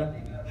did they battle?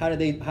 How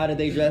did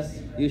they dress?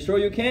 You sure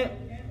you can't?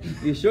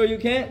 You sure you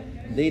can't?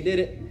 They did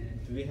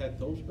it. Do they have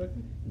throats back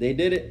then? They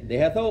did it. They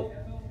had throat.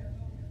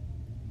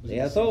 They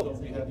had throat.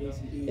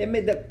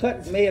 The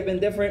cut may have been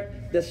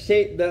different. The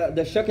shape,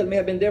 the shakl may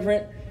have been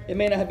different. It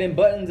may not have been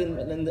buttons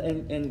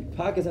and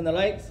pockets and the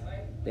likes.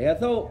 They had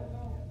throat.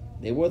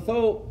 They wore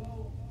throat.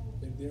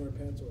 They wear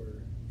pants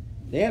or?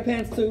 They had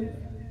pants too.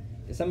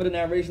 Some of the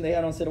narration they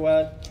had on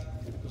Sidwad.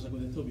 It's like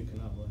with the throat you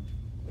cannot run.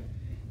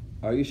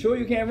 Are you sure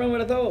you can't run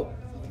with a throat?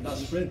 Not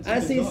sprint. I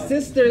see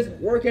sisters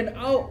working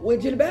out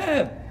with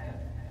jilbab.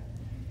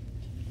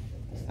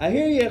 I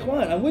hear you,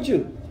 Ikhwan. I'm with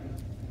you.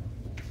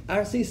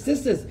 I see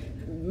sisters.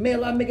 May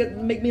Allah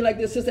make me like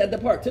this sister at the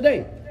park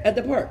today. At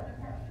the park,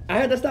 I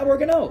had to stop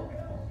working out.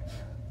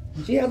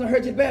 She has on her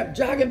jilbab,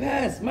 jogging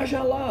past.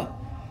 Mashallah.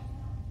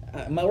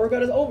 My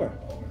workout is over.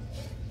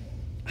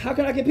 How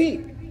can I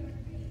compete?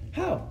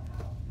 How?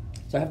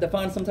 So I have to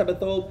find some type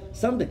of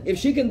something. If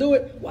she can do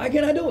it, why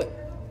can't I do it?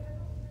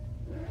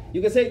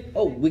 You can say,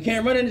 oh, we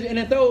can't run in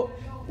a throw.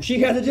 She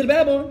has a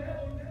jilbab on.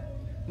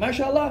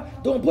 Mashallah,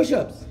 doing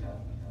push-ups.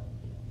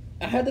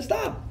 I had to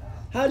stop.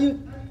 How do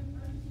you?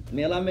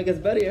 May Allah make us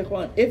better,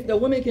 ikhwan. If the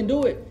women can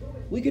do it,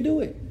 we can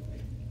do it.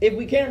 If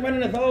we can't run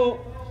in a throw,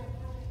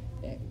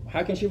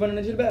 how can she run in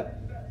a jilbab?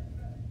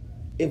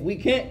 If we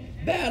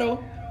can't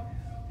battle,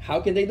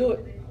 how can they do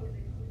it?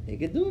 They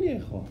could do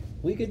it, ikhwan.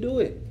 We could do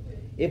it.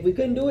 If we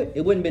couldn't do it,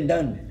 it wouldn't have been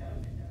done.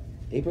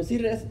 They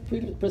preceded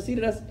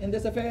us in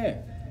this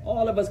affair.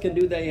 All of us can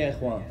do that, ya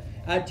ikhwan.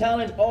 I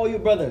challenge all you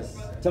brothers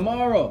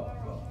tomorrow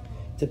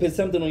to put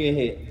something on your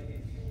head.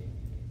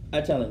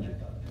 I challenge you.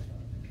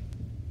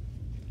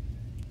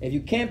 If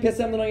you can't put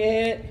something on your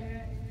head,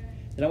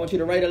 then I want you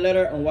to write a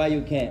letter on why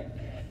you can't.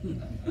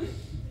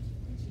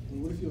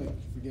 What if you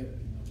forget it?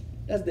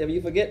 That's there. If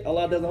you forget,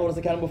 Allah doesn't hold us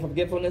accountable for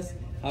forgetfulness.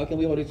 How can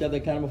we hold each other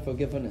accountable for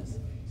forgetfulness?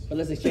 But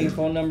let's exchange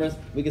phone numbers.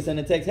 We can send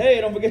a text.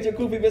 Hey, don't forget your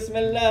kufi,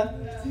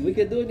 bismillah. We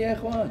could do it, ya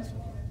ikhwan.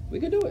 We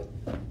could do it.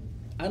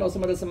 I know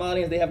some of the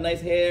Somalians, they have nice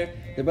hair.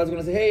 The brother's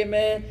going to say, hey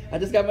man, I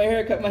just got my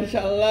hair cut,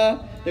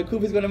 mashallah. The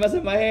kufi's going to mess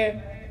up my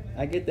hair.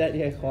 I get that,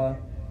 ya ikhwan.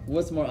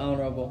 What's more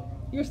honorable?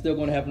 You're still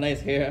going to have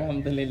nice hair,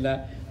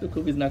 alhamdulillah. The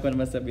kufi's not going to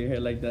mess up your hair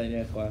like that,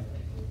 ya ikhwan.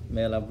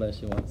 May Allah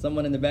bless you.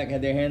 Someone in the back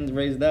had their hands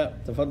raised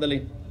up.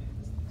 Tafaddali.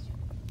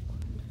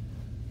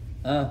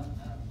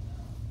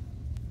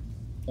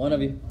 One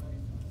of you.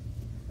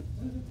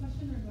 There's a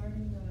question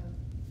regarding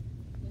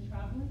the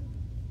traveler.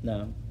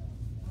 No.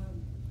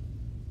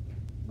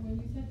 When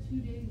you said 2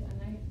 days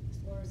a night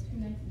or 2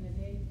 nights and a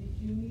day, did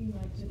you mean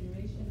like the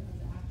duration of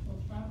the actual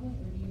traveling,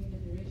 or do you mean the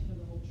duration of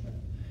the whole trip?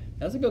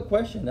 That's a good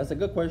question. That's a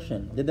good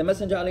question. Did the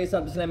Messenger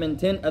ﷺ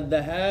intend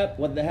al-dhahab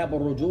wa-dhahab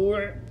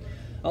al-ruju'?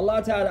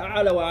 Allah Ta'ala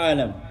a'la wa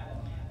alam.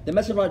 The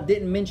Messenger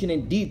didn't mention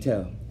in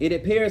detail. It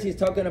appears he's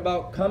talking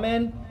about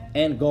coming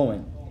and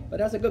going. But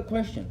that's a good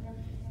question.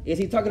 Is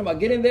he talking about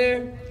getting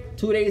there,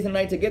 2 days and a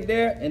night to get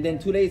there, and then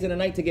 2 days and a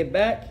night to get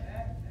back?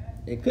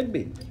 It could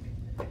be.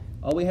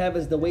 All we have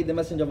is the way the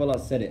Messenger of Allah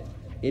said it.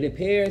 It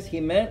appears he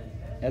meant,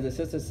 as the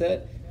sister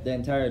said, the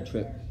entire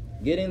trip.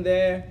 Getting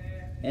there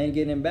and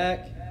getting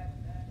back.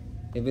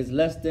 If it's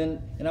less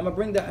than, and I'm going to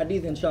bring the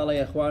hadith inshallah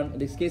ya ikhwan.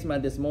 It escapes me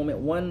at this moment.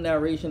 One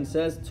narration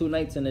says 2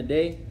 nights and a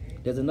day.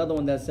 There's another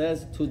one that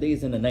says 2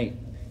 days and a night.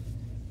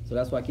 So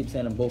that's why I keep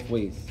saying them both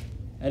ways.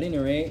 At any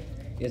rate,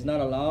 it's not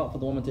allowed for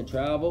the woman to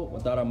travel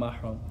without a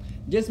mahram.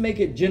 Just make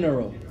it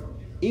general.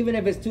 Even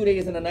if it's 2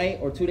 days and a night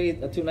or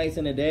 2 nights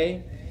and a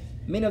day,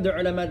 many of the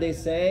ulama, they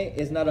say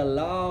it's not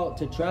allowed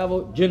to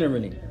travel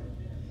generally.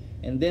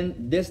 And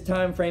then this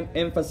time frame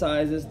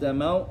emphasizes the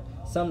amount.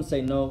 Some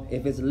say no,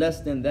 if it's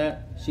less than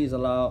that, she's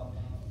allowed.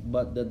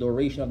 But the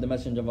duration of the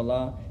Messenger of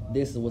Allah,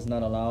 this was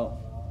not allowed.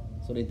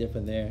 So they differ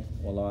there.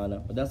 Wallahu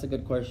a'lam. But that's a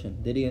good question.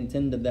 Did he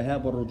intend the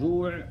dhahab or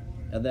ruju',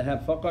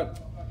 dhahab faqat?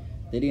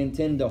 Did he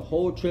intend the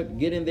whole trip,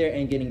 getting there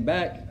and getting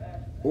back?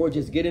 Or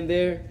just getting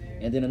there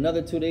and then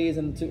another 2 days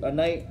and a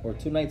night, or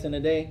 2 nights and a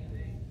day?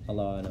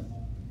 Allahu a'lam.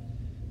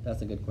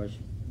 That's a good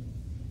question.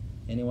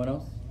 Anyone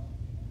else?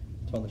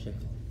 تفضل شيخ.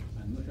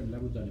 المحرم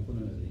لابد أن يكون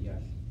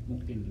الرجال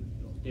ممكن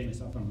الأختين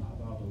يسافرن مع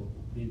بعض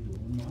وبنت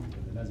وأمها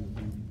ولا لازم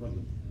يكون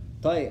رجل؟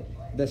 طيب.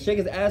 The Sheikh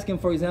is asking,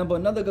 for example,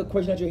 another good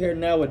question that you hear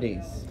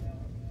nowadays.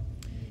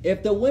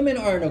 If the women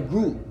are in a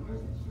group,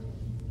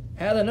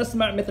 هذا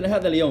نسمع مثل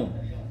هذا اليوم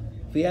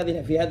في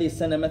هذه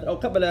السنة مثلا أو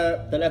قبل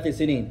 3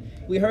 سنين.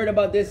 We heard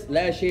about this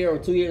last year or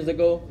 2 years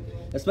ago,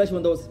 especially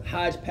when those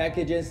Hajj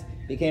packages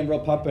became real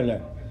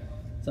popular.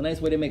 It's a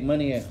nice way to make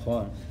money يا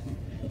إخوان.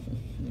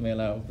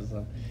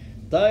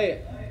 طيب.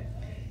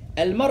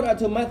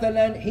 المرأة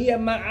مثلا هي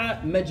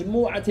مع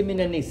مجموعة من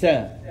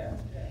النساء.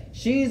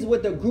 She's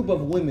with a group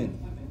of women.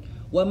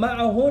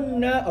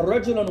 ومعهن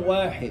رجل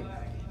واحد.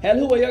 هل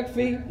هو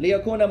يكفي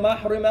ليكون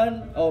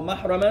محرما أو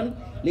محرما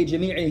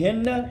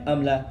لجميعهن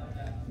أم لا?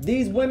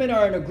 These women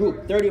are in a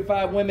group,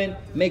 35 women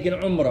making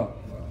umrah,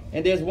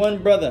 and there's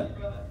one brother.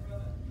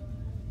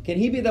 Can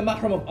he be the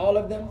mahram of all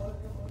of them?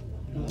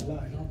 No,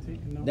 I don't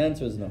think no. The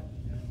answer is no.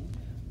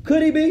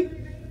 Could he be?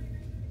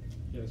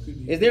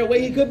 Is there a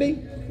way he could be?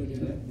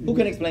 Who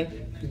can explain?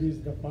 If he's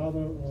the father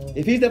or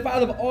If he's the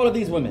father of all of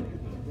these women,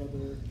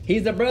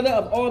 he's the brother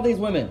of all these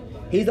women,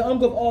 he's the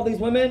uncle of all these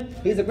women,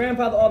 he's the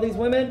grandfather of all these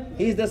women,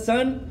 he's the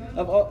son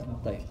of all.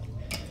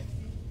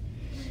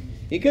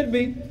 He could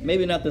be,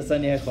 maybe not the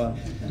son yet.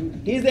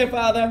 He's their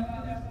father,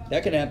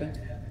 that can happen.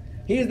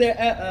 He's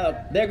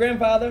their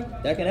grandfather,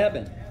 that can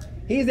happen.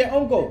 He's their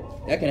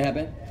uncle, that can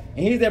happen.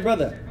 And he's their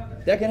brother,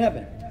 that can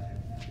happen.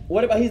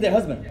 What about he's their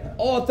husband?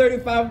 All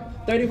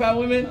 35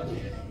 women?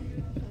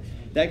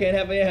 That can't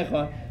happen,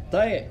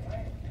 yeah.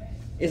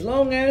 As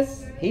long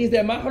as he's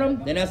their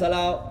mahram, then that's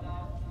allowed.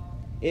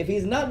 If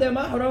he's not their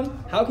mahram,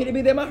 how can he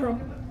be their mahram?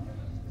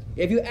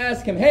 If you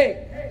ask him,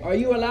 hey, are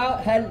you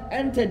allowed, هل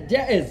أنت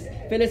جائز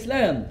في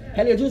الإسلام؟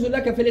 هل يجوز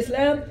لك في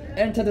الإسلام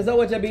أن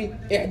تتزوج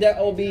بإحدى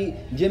أو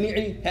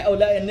بجميع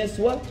هؤلاء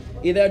النسوة؟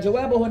 إذا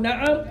جوابه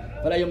نعم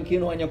فلا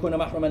يمكنه أن يكون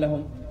محرما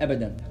لهم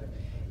أبدا.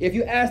 If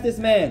you ask this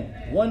man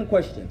one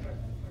question,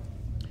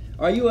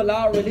 are you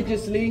allowed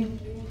religiously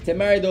to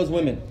marry those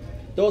women?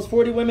 Those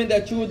 40 women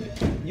that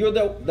you're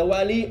the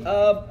wali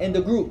of in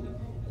the group.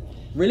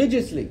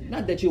 Religiously.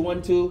 Not that you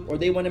want to or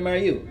they want to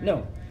marry you.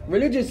 No.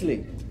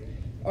 Religiously.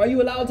 Are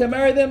you allowed to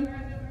marry them?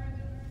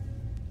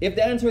 If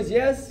the answer is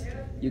yes,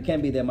 you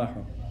can be their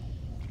mahram.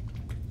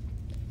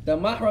 The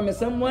mahram is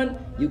someone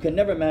you can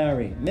never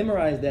marry.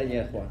 Memorize that,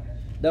 ya ikhwan.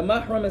 The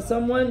mahram is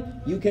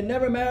someone you can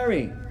never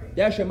marry.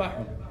 That's your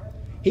mahram.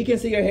 He can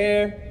see your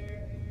hair.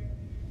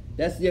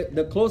 That's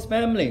the close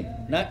family.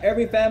 Not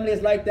every family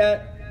is like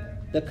that.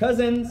 The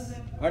cousins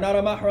are not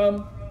a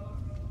mahram.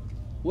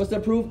 What's the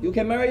proof? You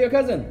can marry your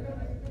cousin.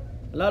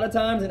 A lot of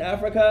times in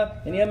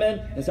Africa, in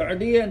Yemen, in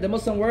Saudi, in the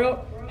Muslim world,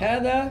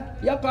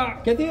 هذا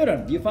يقع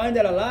كثيرا. You find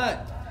that a lot.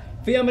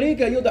 في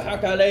أمريكا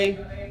يضحك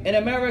عليه. In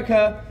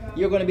America,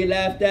 you're going to be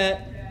laughed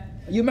at.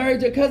 You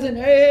married your cousin.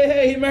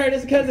 Hey, he married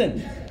his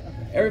cousin.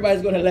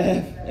 Everybody's going to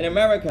laugh in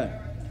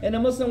America. In the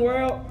Muslim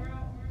world,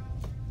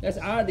 that's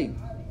adi.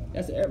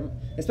 That's,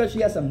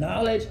 especially has some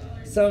knowledge,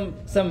 some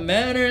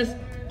manners.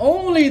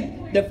 Only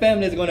the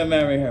family is going to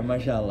marry her,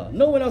 mashallah.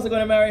 No one else is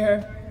going to marry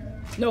her.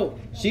 No,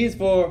 she's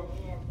for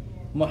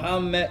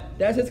Muhammad.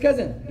 That's his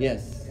cousin.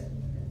 Yes.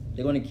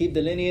 They're going to keep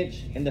the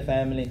lineage in the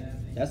family.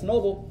 That's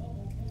noble.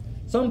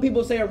 Some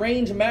people say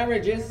arranged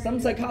marriages.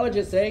 Some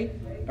psychologists say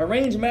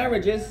arranged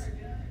marriages,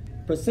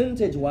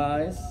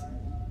 percentage-wise,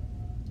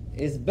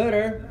 is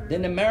better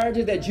than the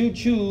marriages that you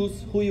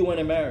choose who you want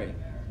to marry.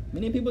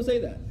 Many people say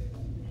that.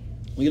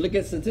 When you look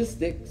at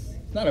statistics,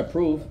 it's not a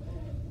proof,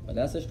 but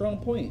that's a strong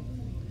point.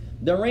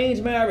 The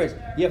arranged marriage,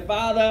 your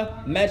father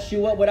matched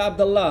you up with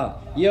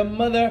Abdullah. Your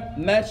mother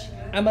matched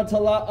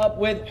Amatullah up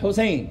with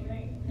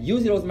Hussein.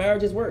 Usually those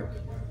marriages work.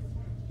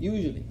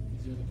 Usually.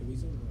 Is there like a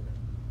reason?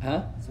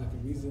 Huh? Is there like a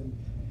reason?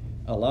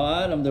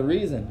 Allah Alam, the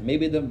reason.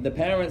 Maybe the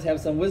parents have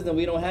some wisdom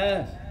we don't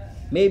have.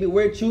 Maybe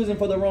we're choosing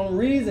for the wrong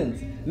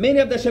reasons. Many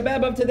of the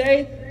shabab of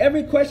today,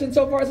 every question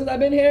so far since I've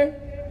been here,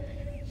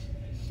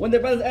 when the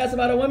brothers ask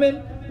about a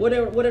woman, what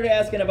are they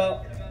asking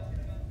about?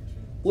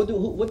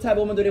 What type of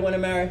woman do they want to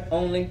marry?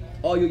 Only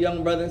all you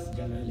young brothers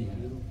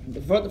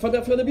for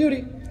the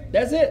beauty.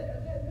 That's it.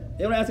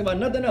 They don't ask about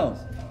nothing else.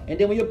 And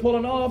then when you're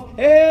pulling off,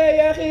 hey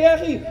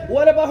yakhi,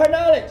 what about her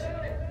knowledge?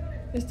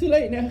 It's too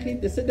late,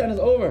 yakhi. The sit down is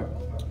over.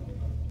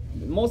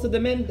 Most of the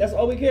men, that's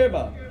all we care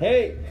about.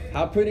 Hey,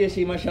 how pretty is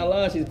she?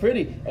 Mashallah, she's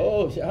pretty.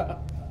 Oh,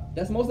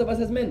 that's most of us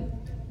as men.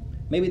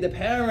 Maybe the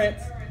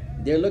parents,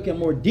 they're looking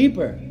more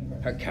deeper.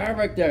 Her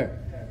character,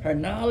 her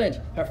knowledge,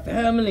 her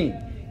family,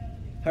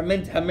 her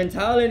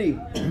mentality.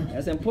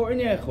 That's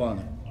important, ya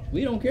ikhwan.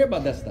 We don't care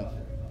about that stuff.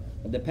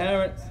 But the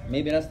parents,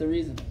 maybe that's the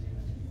reason.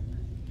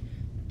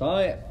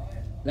 طيب.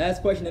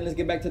 Last question, then let's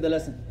get back to the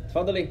lesson.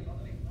 Tafadali. If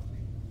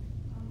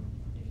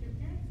your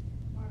parents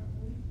are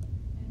old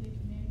and they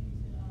command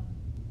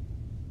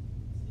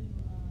you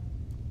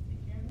to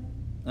take care of them,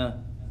 but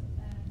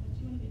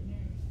you want to get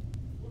married,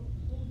 what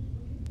can you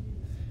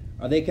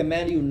do? Are they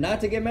commanding you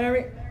not to get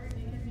married? They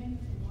command you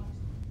to watch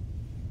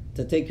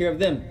them. To take care of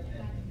them?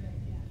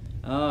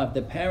 Yeah. If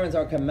the parents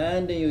are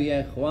commanding you,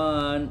 ya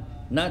ikhwan,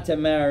 not to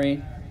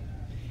marry,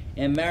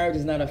 and marriage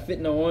is not a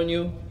fitna on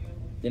you,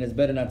 then it's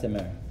better not to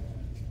marry.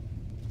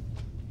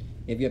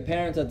 If your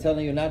parents are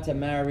telling you not to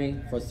marry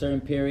for a certain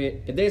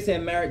period, if they're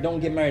saying married, don't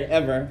get married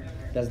ever,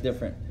 that's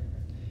different.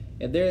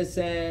 If they're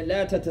saying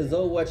لا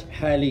تتزوج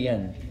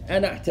حاليا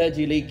أنا أحتاج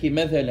إليك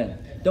مثلا,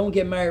 don't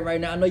get married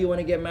right now. I know you want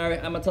to get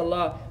married.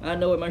 Amatallah, I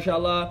know it,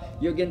 mashallah.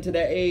 You're getting to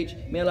that age.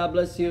 May Allah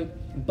bless you.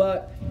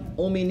 But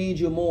Umi needs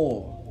you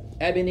more.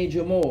 Abby needs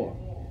you more.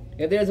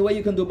 If there's a way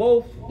you can do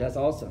both, that's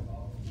awesome.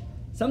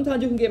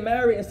 Sometimes you can get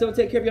married and still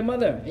take care of your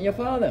mother and your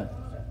father.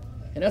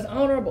 And that's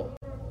honorable.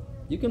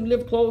 You can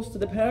live close to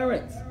the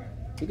parents.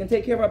 We can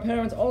take care of our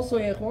parents also,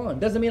 ya ikhwan.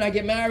 Doesn't mean I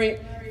get married,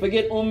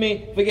 forget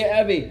Ummi, forget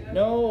Abby.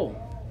 No.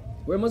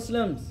 We're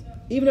Muslims.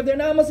 Even if they're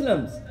not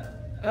Muslims.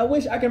 I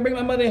wish I can bring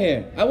my mother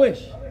here. I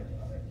wish.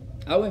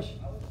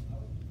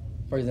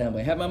 For example,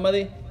 I have my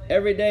mother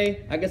every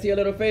day. I can see her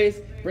little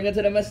face. Bring her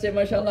to the masjid,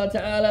 mashallah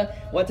ta'ala.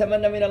 Wa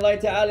tamanna min Allah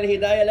ta'ala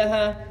hidayah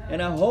laha.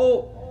 And I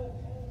hope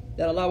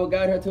that Allah will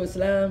guide her to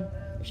Islam.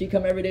 She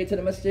come every day to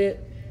the masjid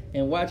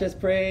and watch us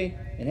pray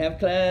and have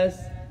class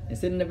and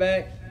sit in the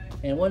back.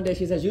 And one day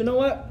she says, you know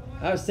what?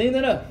 I've seen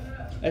enough.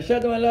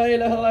 Ashhadu an la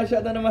ilaha illallah,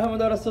 ashhadu anna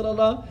Muhammadan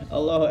Rasulullah.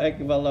 Allahu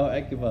Akbar, Allahu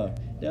Akbar.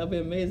 That'll be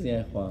amazing,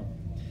 ya ikhwan.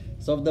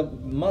 So if the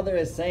mother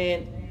is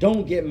saying,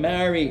 don't get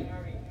married,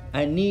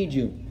 I need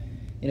you.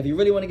 And if you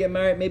really want to get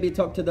married, maybe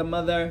talk to the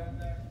mother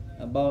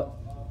about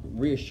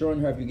reassuring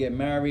her if you get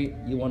married,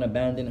 you won't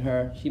abandon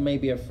her. She may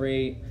be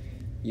afraid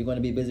you're going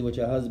to be busy with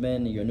your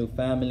husband and your new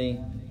family,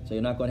 so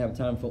you're not going to have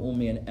time for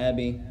Ummi and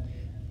Abby.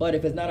 But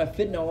if it's not a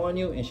fitna on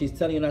you and she's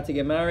telling you not to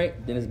get married,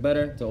 then it's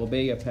better to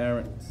obey your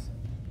parents.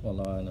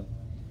 Wallahu alam.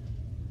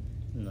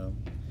 No.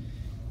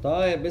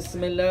 طيب,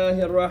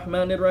 Bismillahir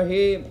Rahmanir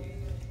Rahim.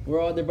 Where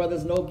are all the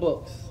brothers'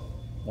 notebooks?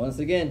 Once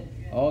again,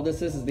 all the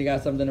sisters, they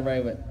got something to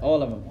write with.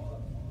 All of them.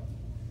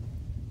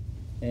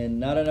 And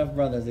not enough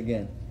brothers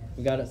again.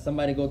 We got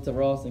somebody go to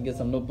Ross and get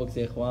some notebooks,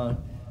 ikhwan,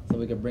 so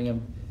we can bring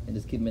them and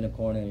just keep them in the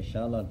corner,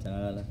 inshallah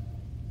ta'ala.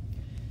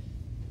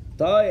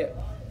 طيب.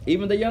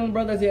 Even the young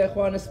brothers, ya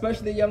ikhwan,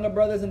 especially the younger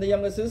brothers and the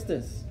younger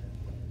sisters.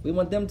 We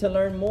want them to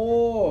learn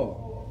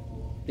more.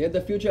 They're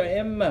the future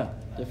imma,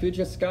 the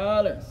future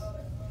scholars.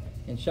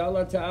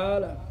 Inshallah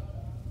ta'ala.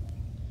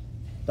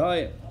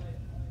 طيب.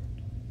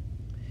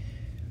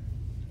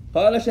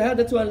 قال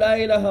شهادة أن لا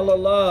إله إلا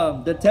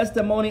الله, the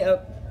testimony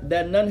of,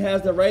 that none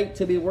has the right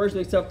to be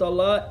worshipped except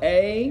Allah.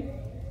 A.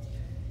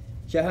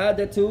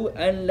 شهادة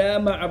أن لا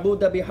معبود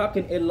بحق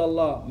إلا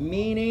الله,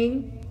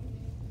 meaning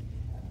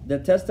the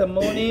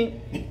testimony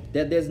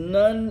that there's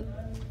nothing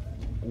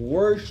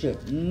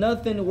worship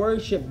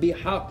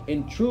bihaq,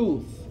 in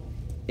truth,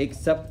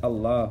 except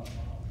Allah.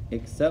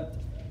 Except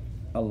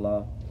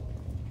Allah.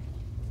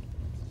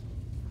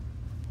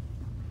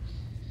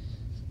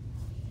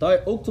 طيب,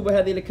 اكتب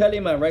هذه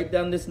الكلمة. Write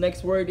down this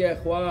next word, يا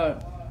إخوان.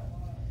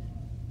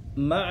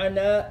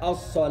 معنى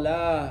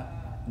الصلاة,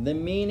 the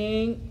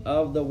meaning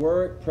of the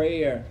word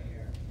prayer.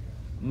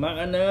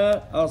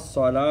 معنى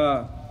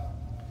الصلاة,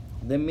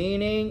 the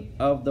meaning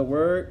of the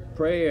word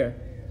prayer.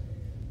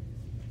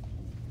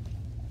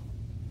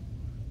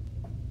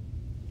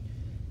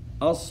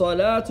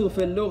 الصلاة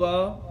في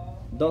اللغة,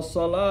 the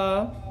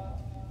salah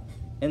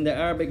in the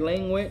Arabic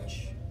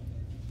language,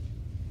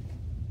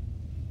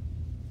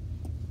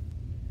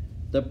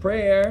 the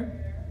prayer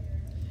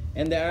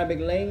in the Arabic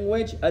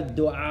language,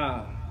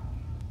 ad-du'a.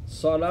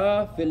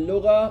 Salah fil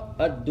lugha,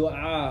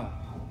 ad-du'a.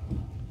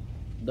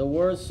 The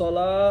word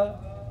salah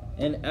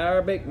in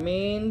Arabic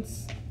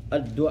means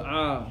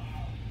ad-du'a,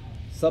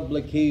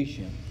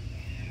 supplication,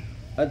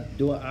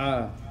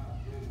 ad-du'a.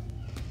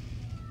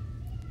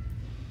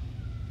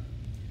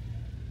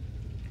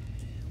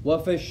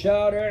 وفي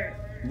الشارع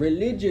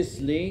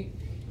religiously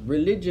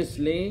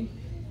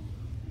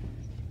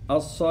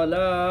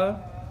الصلاة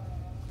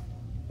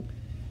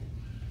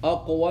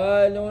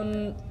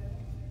أقوال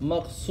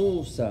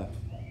مخصوصة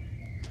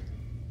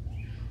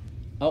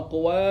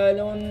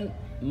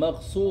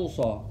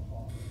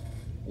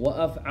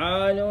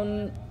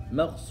وأفعال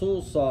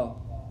مخصوصة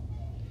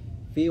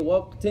في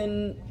وقت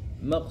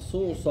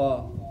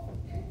مخصوصة.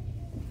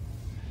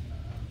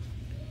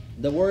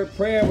 The word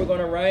prayer we're going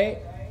to write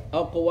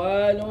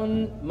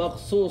أقوال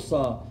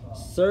مخصوصة,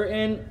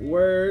 certain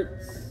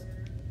words,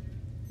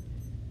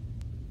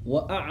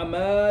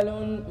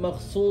 وأعمال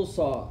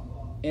مخصوصة,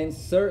 and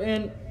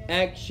certain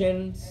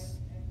actions,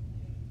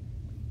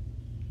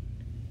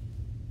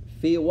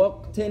 في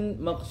وقت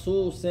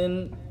مخصوص,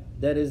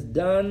 that is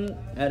done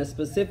at a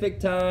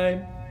specific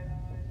time,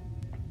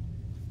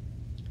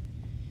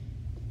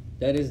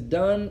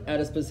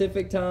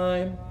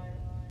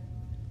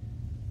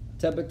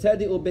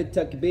 تبتدئ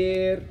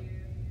بالتكبير,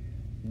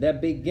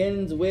 that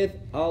begins with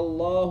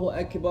Allahu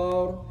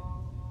Akbar,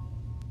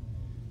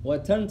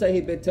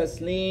 وتنتهي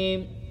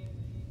بالتسليم,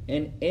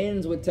 and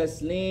ends with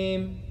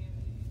taslim,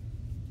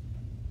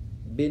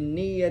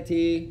 بالنية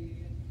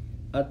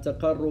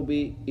التقرب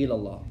إلى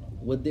الله,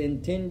 with the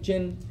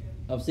intention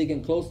of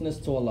seeking closeness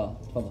to Allah.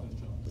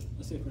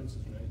 Let's say, for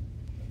instance, right,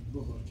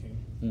 Dhuhr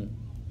came, and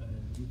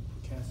you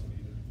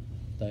procrastinated,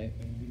 طيب.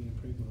 and you didn't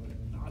pray Dhuhr,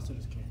 and the Asr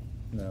just came.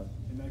 No.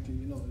 And that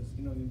can, in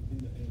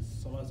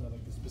Salahs are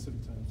like a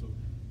specific time. So,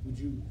 would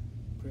you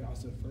pray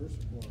Asr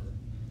first, or?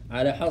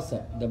 على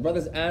حسب. The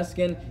brother's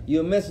asking,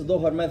 you missed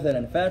ظهر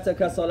مثلا,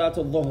 فاتك صلاة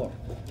الظهر,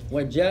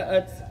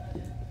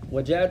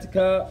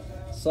 وجاءتك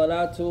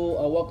صلاة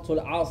وقت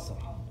العصر,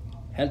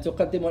 هل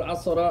تقدم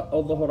العصر أو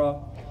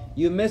الظهر?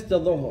 You missed the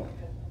ظهر,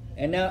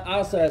 and now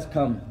Asr has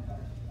come.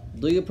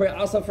 Do you pray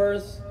Asr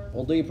first,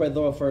 or do you pray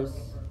Dhuhr first?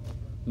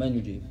 Man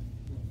يجيب.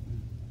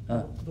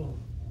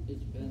 It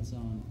depends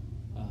on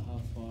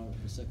how far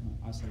the second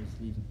Asr is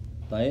leaving.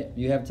 طيب.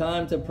 You have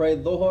time to pray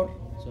Dhuhr.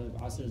 So if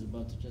Asr is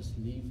about to just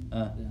leave,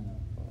 then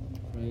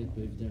pray it,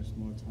 but if there's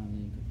more time,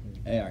 then you can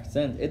pray.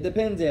 Accent. It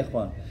depends, ya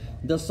ikhwan.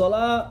 The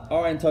salah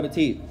are in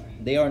tartib.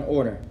 They are in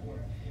order.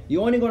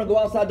 You're only going to go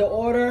outside the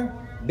order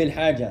bil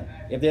haja,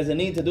 if there's a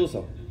need to do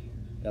so.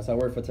 That's our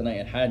word for tonight,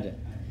 al haja.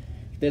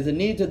 If there's a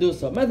need to do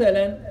so.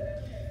 مثلا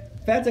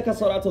فاتك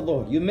صلاة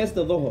الظهر, you missed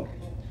the dhuhr.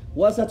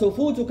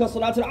 وستفوتك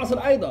صلاة العصر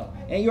أيضا,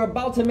 and you're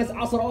about to miss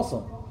Asr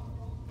also.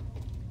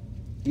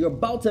 You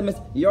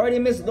already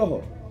missed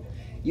dhuhr.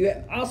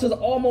 Asr is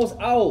almost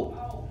out.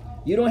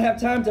 You don't have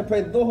time to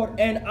pray dhuhr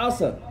and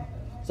Asr.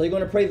 So you're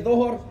going to pray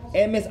dhuhr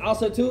and miss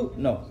Asr too?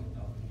 No.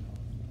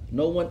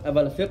 No one of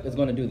al-fiqh is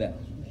going to do that.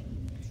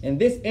 In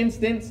this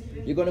instance,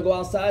 you're going to go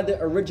outside the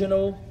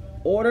original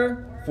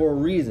order for a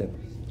reason.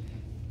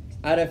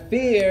 Out of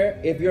fear,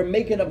 if you're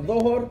making up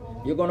dhuhr,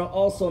 you're going to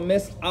also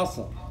miss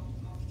Asr.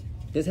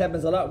 This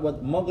happens a lot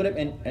with Maghrib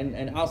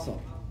and Asr.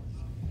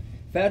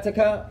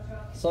 Fataka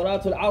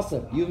Salatul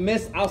Asr, you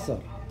miss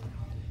Asr.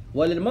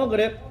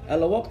 وللمغرب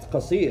الوقت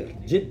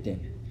قصير جدا.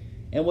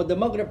 And with the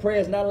Maghrib prayer,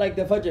 it's not like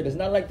the Fajr, it's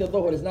not like the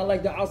Dhuhr, it's not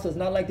like the Asr, it's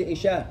not like the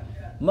Isha.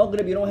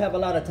 Maghrib, you don't have a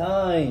lot of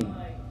time.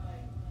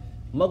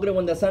 Maghrib,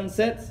 when the sun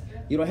sets,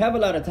 you don't have a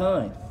lot of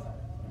time.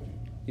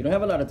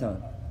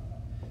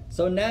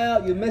 So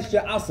now you missed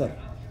your Asr,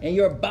 and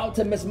you're about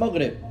to miss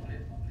Maghrib.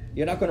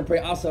 You're not going to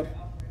pray Asr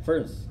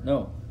first,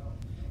 no.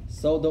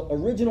 So the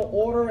original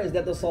order is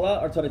that the Salah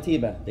are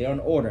taratiba, they are in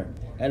order.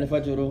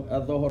 Al-Fajr,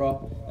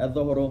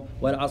 Al-Dhuhr,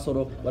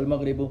 Wal-Asr,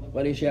 Wal-Maghrib,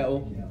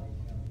 Wal-Isha'u.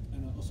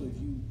 And also, if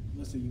you,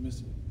 let's say you miss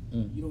it,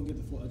 you don't get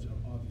the full ajr,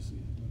 obviously.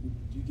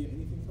 Do you get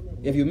anything from it?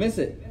 If you miss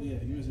it,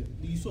 yeah, you miss it.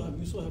 You still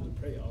have to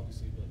pray,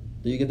 obviously. But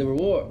do you get the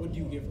reward? what do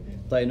you get from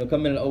it? طيب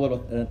نكمل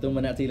الأول ثم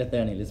نأتي إلى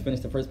الثاني. Let's finish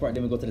the first part,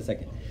 then we go to the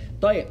second.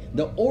 طيب,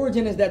 the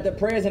origin is that the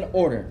prayer is in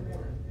order.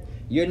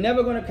 You're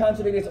never going to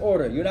contradict this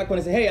order. You're not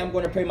going to say, hey, I'm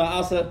going to pray my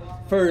Asr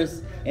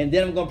first, and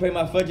then I'm going to pray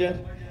my Fajr,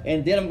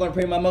 and then I'm going to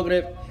pray my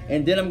Maghrib,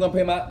 and then I'm going to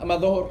pray my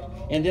Dhuhr,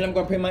 and then I'm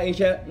going to pray my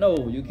Isha.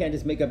 No, you can't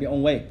just make up your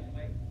own way.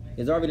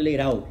 It's already laid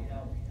out.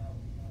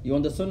 You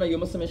on the Sunnah, you're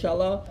Muslim,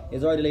 inshallah,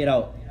 it's already laid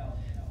out.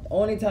 The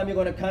only time you're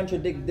going to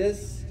contradict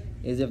this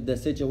is if the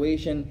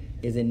situation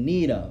is in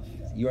need of.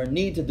 You're in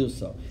need to do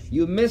so.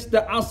 You missed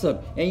the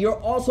Asr, and you're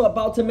also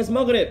about to miss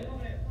Maghrib.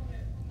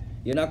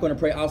 You're not going to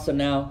pray Asr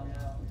now,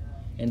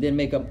 and then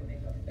make up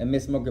and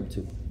miss Maghrib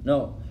too.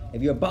 No.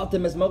 If you're about to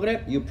miss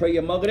Maghrib, you pray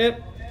your Maghrib,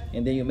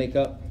 and then you make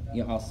up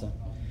your Asr.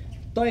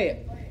 طيب,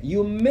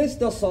 you missed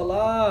the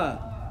Salah.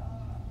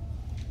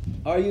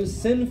 Are you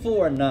sinful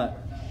or not?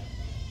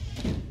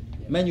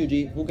 Man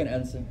Yuji, who can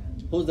answer?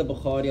 Who's the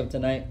Bukhari of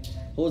tonight?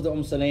 Who's the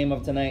Sulaim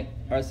of tonight?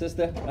 Our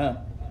sister?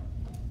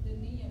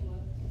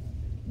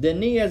 The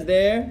niyyah is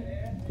there.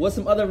 What's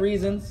some other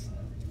reasons?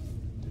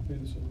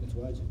 It's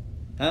wajib.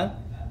 Huh?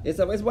 It's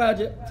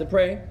wajib to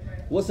pray.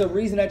 What's the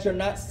reason that you're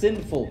not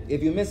sinful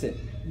if you miss it?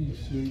 You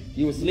sleep.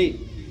 You will sleep.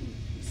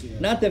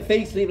 Not the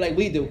fake sleep like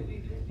we do.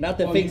 Not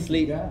the fake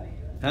sleep.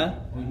 Huh?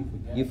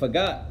 You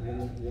forgot.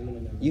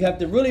 You have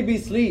to really be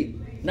asleep.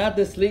 Not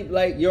to sleep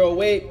like you're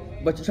awake,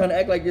 but you're trying to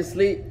act like you're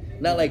asleep.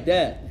 Not like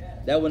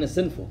that. That one is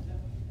sinful.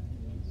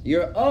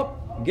 You're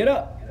up, get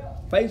up.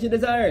 Fight your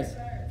desires.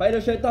 Fight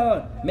your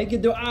shaitan. Make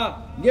your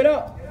dua. Get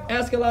up.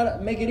 Ask Allah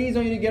to make it easy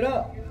on you to get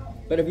up.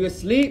 But if you're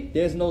asleep,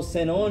 there's no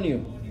sin on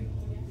you.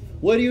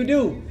 What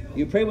do?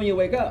 You pray when you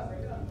wake up.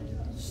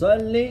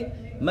 Salli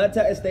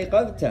mata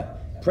istayqadta.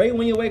 Pray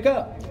when you wake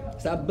up.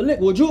 It's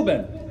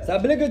wujuban. It's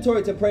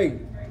obligatory to pray.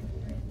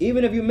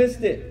 Even if you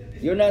missed it,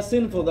 you're not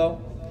sinful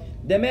though.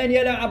 The man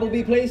يلعب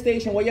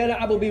بPlayStation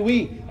ويلعب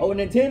بWii أو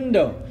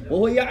Nintendo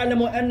وهو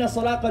يعلم أن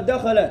الصلاة قد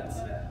دخلت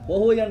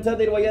وهو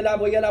ينتظر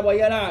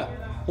ويلعب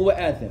هو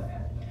آثم.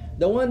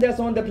 The one that's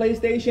on the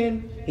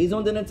PlayStation, he's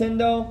on the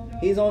Nintendo,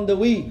 he's on the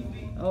Wii.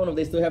 I don't know if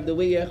they still have the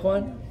Wii,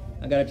 Ikhwan.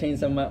 I gotta change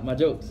some of my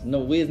jokes.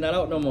 No, Wii is not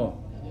out no more.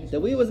 The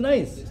Wii was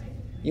nice.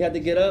 You had to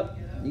get up,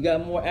 you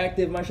got more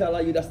active,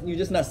 mashallah. You're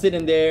just not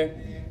sitting there,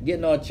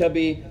 getting all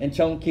chubby and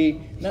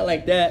chunky. Not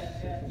like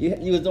that.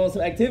 You was doing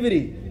some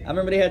activity. I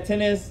remember they had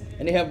tennis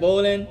and they have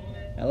bowling.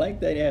 I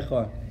like that, yeah,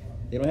 Ikhwan.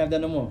 They don't have that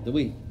no more, the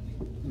Wii.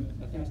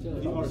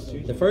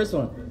 The first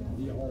one.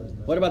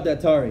 What about the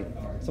Atari?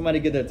 Somebody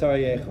get the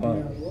Atari, yeah,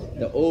 Ikhwan.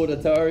 The old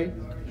Atari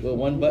with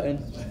one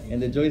button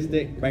and the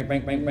joystick, bang,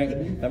 bang, bang, bang,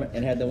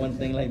 and had the one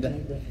thing like that.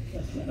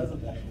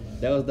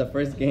 That was the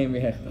first game,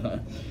 yeah.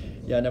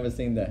 Y'all never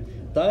seen that.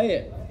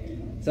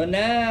 So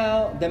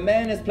now the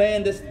man is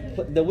playing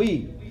the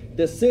Wii.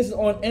 The sister's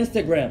on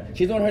Instagram.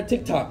 She's on her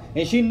TikTok,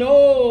 and she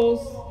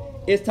knows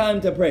it's time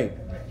to pray.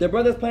 The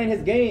brother's playing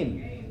his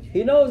game.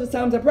 He knows it's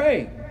time to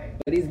pray,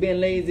 but he's being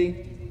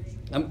lazy.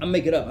 I'm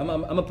make it up. I'm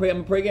gonna pray. I'm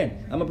gonna pray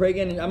again. I'm gonna pray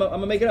again. I'm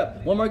gonna make it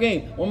up. One more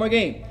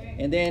game.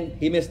 And then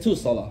he missed 2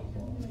 salah.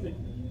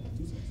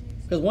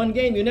 Because one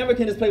game, you never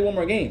can just play one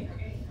more game.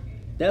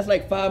 That's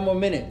like 5 more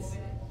minutes.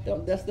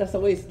 That's a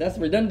waste. That's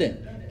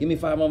redundant. Give me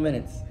 5 more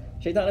minutes.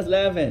 Shaitan is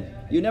laughing.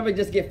 You never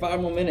just get 5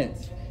 more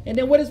minutes. And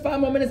then what is 5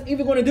 more minutes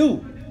even going to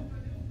do?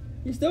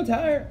 You're still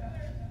tired.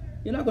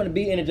 You're not going to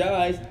be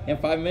energized in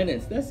 5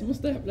 minutes. That's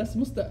mustahil.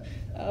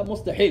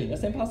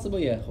 That's impossible,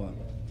 yeah, ikhwan.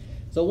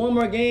 So one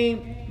more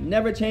game,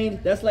 never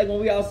change. That's like when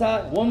we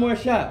outside, one more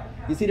shot.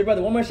 You see the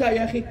brother, one more shot,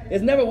 Yahi.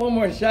 It's never one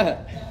more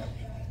shot.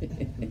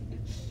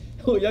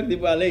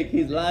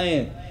 He's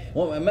lying.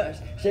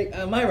 Sheikh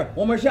Myra,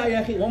 one more shot,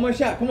 Yahi. One more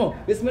shot. Come on,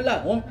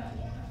 Bismillah. One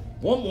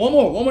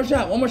more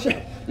shot.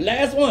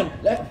 Last one.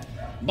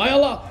 By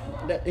Allah.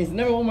 It's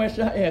never one more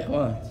shot, yeah, come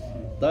on.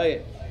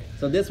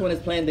 So this one is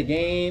playing the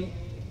game.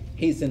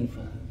 He's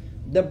sinful.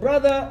 The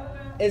brother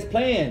is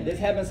playing. This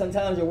happens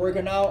sometimes. You're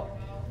working out.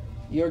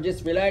 You're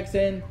just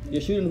relaxing.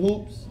 You're shooting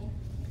hoops.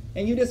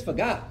 And you just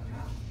forgot.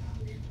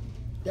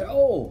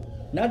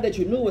 Not that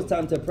you knew it was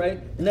time to pray.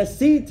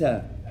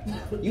 Nasita.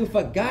 You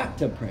forgot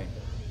to pray.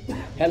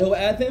 Hal huwa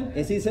athim?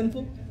 Is he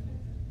sinful?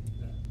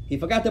 He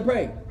forgot to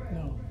pray.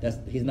 No.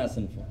 He's not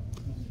sinful.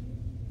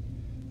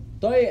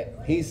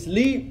 He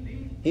sleep.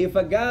 He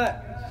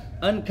forgot.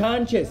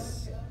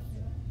 Unconscious.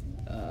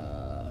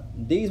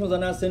 These ones are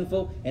not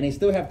sinful, and they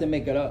still have to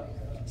make it up.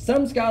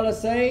 Some scholars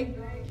say,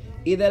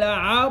 إذا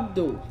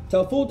العبد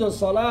تفوت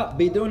الصلاة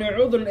بدون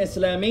عذر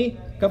إسلامي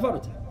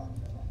كفرت.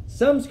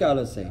 Some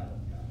scholars say,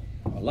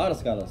 a lot of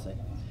scholars say,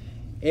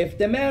 if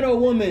the man or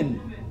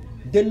woman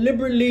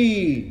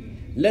deliberately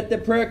let the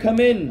prayer come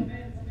in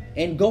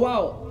and go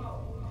out,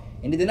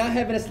 and he did not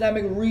have an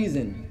Islamic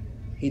reason,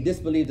 he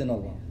disbelieved in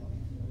Allah.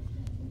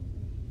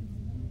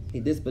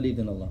 He disbelieved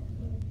in Allah.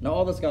 Now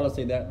all the scholars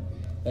say that,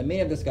 but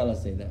many of the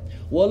scholars say that.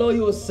 وَلَوْ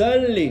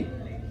يُصَلِّ.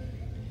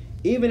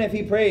 Even if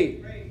he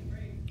prayed,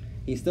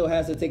 he still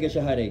has to take a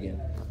shahada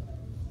again.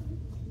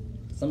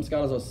 Some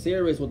scholars are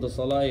serious with the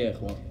salah, ya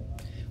ikhwan.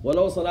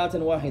 وَلَوْ صَلَاةٍ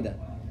وَاحِدَةٍ.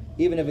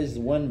 Even if it's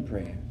one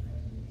prayer.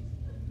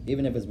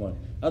 Even if it's one.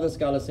 Other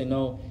scholars say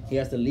no, he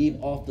has to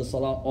leave off the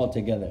salah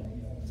altogether.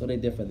 So they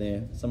differ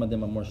there. Some of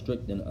them are more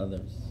strict than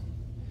others.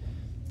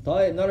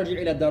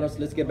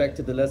 Let's get back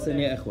to the lesson,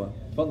 ya ikhwan.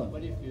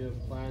 What if you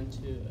plan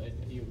to,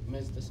 you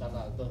miss the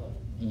salah dhuhr?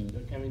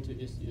 You're coming to,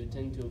 you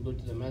tend to go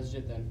to the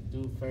masjid and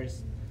do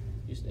first,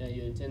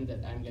 you intend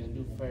that I'm going to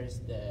do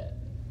first the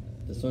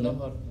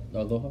sunnah,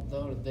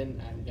 dhuhr,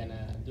 then I'm going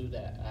to do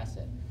the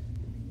asr.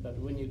 But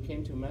when you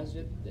came to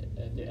masjid, the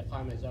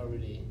iqamah is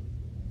already...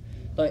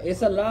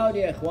 It's allowed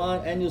يا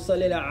إخوان أن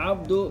يصلي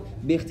العبد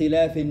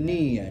باختلاف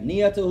النية.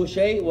 نيته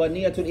شيء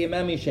ونية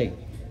الإمام شيء.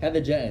 هذا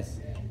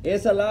جائز.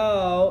 It's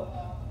allowed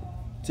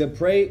to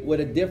pray with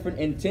a different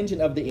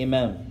intention of the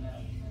imam.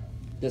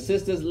 The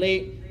sister's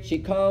late, she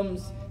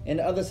comes, and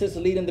the other sister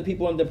leading the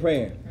people in the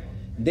prayer.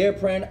 They're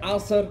praying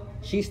asr,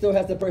 she still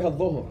has to pray her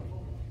dhuhr.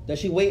 Does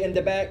she wait in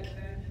the back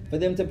for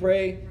them to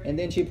pray, and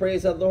then she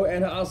prays her dhuhr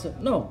and her asr?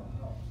 No.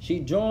 She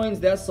joins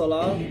that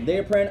salah,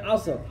 they're praying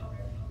asr,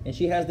 and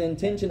she has the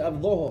intention of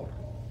dhuhr,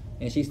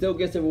 and she still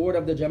gets the reward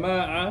of the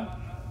jama'ah,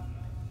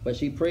 but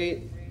she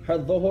prayed her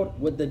dhuhr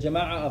with the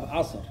jama'ah of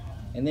asr,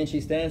 and then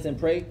she stands and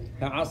prays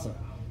her asr.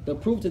 The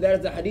proof to that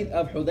is the hadith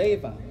of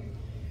Hadeeth.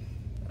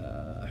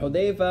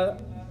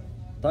 Hadeeth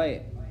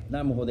طيب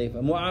نعم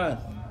حذيفة.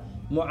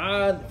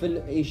 معاذ في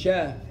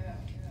العشاء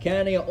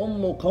كان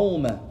يؤم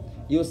قومه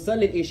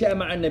يصلي العشاء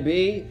مع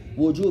النبي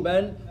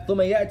وجوبا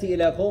ثم يأتي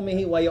إلى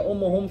قومه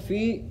ويؤمهم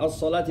في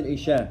الصلاة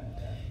العشاء.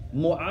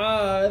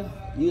 Mu'adh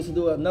used to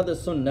do another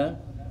sunnah.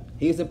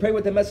 He used to pray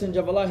with the Messenger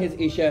of Allah his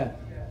Isha.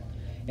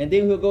 And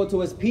then he would go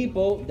to his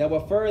people that were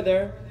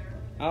further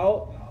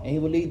out and he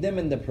would lead them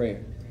in the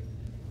prayer.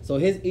 So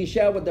his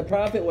Isha with the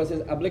Prophet was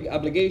his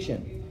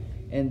obligation.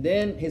 And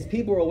then his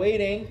people were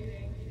waiting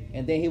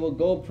and then he would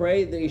go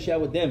pray the Isha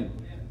with them.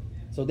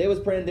 So they was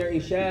praying their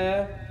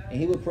Isha and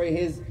he would pray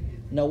his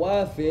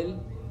Nawafil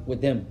with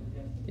them.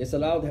 It's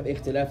allowed to have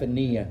ikhtilaf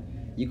al-niyyah.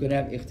 You can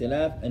have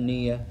ikhtilaf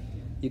al-niyyah.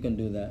 You can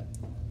do that.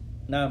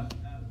 Now,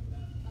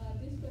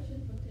 This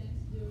question pertains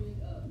during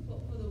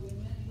for the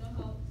women. You know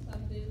how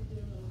some days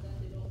during Ramadan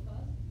they don't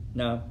fast.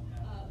 now,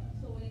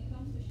 So when it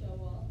comes to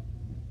Shawwal,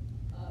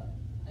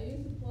 are you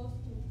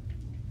supposed to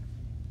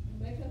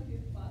make a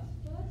few fasts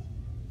first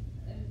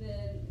and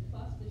then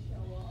fast the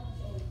Shawwal,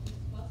 or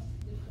just fast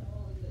the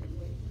Shawwal and then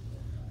wait for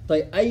fast?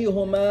 طيب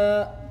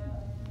أيهما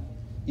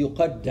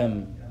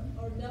يقدم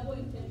Or double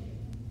intention?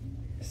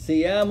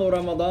 صيام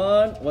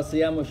رمضان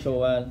وصيام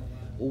شوال?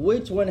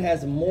 Which one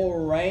has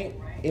more right?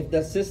 If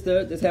the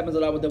sister, this happens a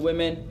lot with the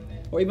women,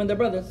 or even the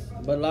brothers,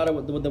 but a lot of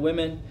with the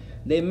women,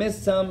 they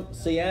miss some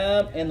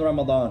siyam in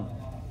Ramadan.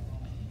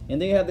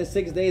 And then you have the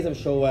 6 days of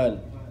Shawwal.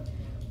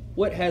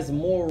 What has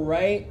more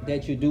right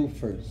that you do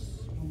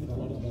first?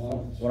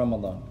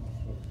 Ramadan.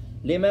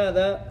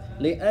 لماذا؟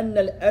 لأن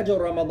الأجر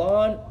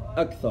رمضان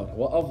أكثر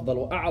وأفضل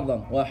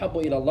وأعظم وأحب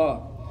إلى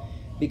الله.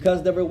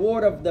 Because the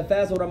reward of the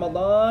fast of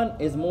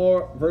Ramadan is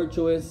more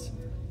virtuous,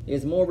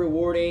 is more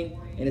rewarding,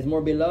 and is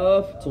more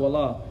beloved to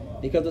Allah.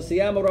 Because the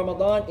Siyam of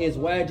Ramadan is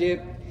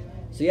wajib,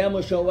 Siyam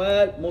of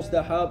Shawwal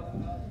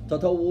mustahab,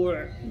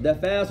 tatawwu'. The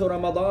fast of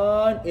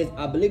Ramadan is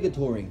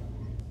obligatory.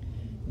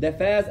 The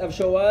fast of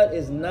Shawwal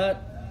is not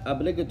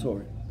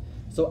obligatory.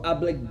 So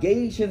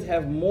obligations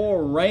have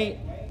more right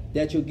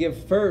that you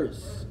give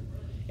first.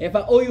 If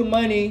I owe you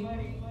money,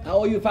 I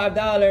owe you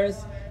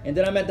 $5, and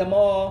then I'm at the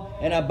mall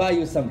and I buy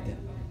you something.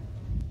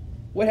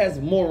 What has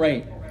more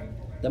right?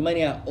 The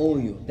money I owe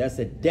you, that's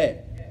a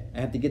debt.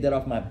 I have to get that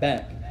off my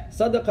back.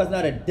 Sadaqah is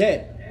not a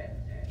debt.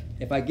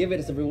 If I give it,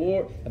 it's a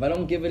reward. If I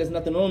don't give it, it's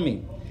nothing on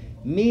me.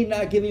 Me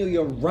not giving you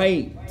your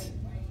right,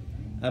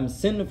 I'm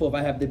sinful if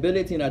I have the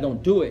ability and I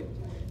don't do it.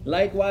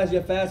 Likewise,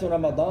 your fast on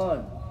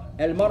Ramadan.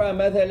 المرأة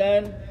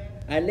مثلا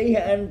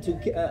عليها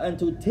أن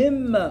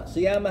تتم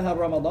صيامها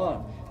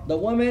رمضان. The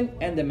woman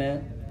and the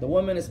man, the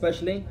woman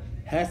especially,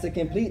 has to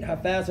complete her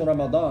fast on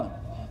Ramadan.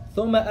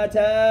 ثم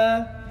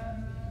أتى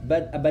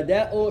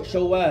بداء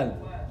شوال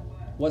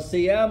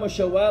والصيام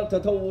شوال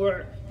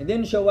تطوع. And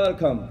then Shawwal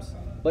comes,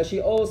 but she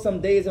owes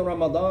some days in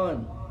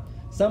Ramadan.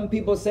 Some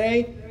people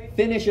say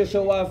finish your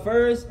Shawwal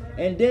first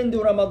and then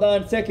do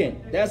Ramadan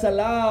second. That's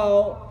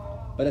allowed,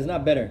 but it's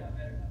not better,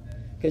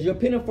 because you're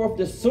pinning forth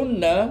the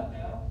sunnah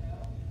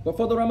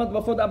before the Ramadan,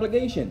 before the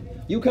obligation.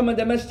 You come in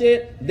the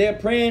masjid, they're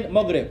praying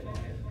Maghrib.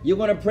 You're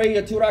going to pray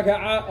your 2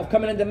 raka'ah of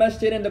coming in the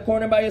masjid in the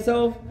corner by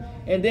yourself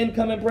and then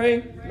come and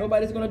pray?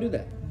 Nobody's going to do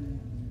that.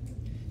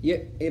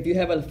 If you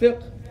have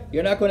al-fiqh,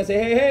 you're not going to say,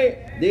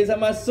 hey, these are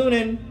my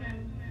sunan.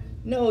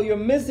 No, you're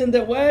missing the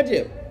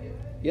wajib.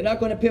 You're not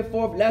going to put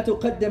forth لا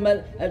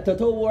تقدم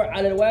التطوع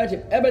على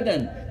الواجب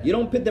أبدا. You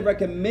don't put the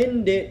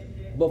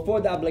recommended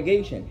before the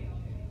obligation.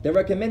 The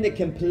recommended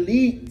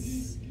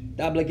completes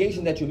the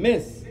obligation that you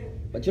miss,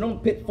 but you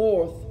don't put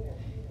forth.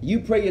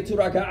 You pray your 2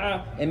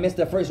 raka'ah and miss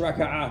the first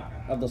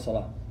raka'ah of the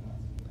salah.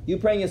 You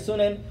pray your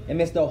sunan and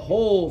miss the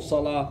whole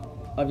salah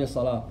of your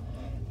salah.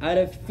 Out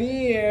of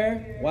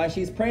fear, while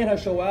she's praying her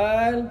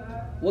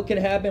shawwal, what can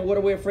happen? What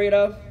are we afraid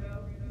of?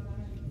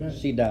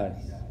 She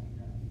dies.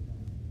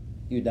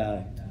 You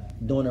die.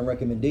 Doing a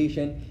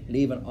recommendation,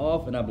 leaving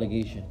off an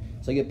obligation.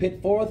 So you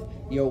put forth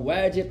your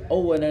wajib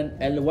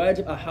awalan,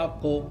 al-wajib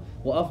ahaqqu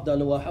wa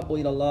afdalu wa habbu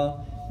ila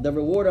Allah. The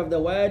reward of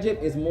the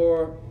wajib is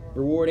more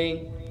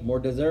rewarding, more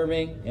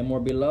deserving, and more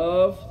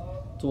beloved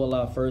to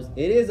Allah first.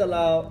 It is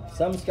allowed.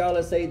 Some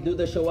scholars say do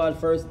the shawwal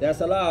first.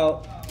 That's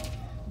allowed.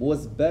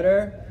 What's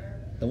better?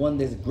 The one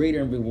that's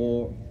greater in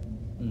reward.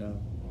 No.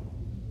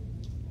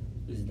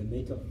 Is the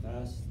makeup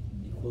fast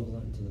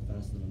equivalent to the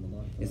fast in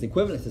Ramadan? It's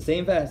equivalent. It's the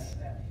same fast.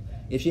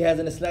 If she has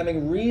an Islamic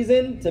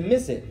reason to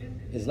miss it,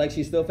 it's like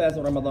she's still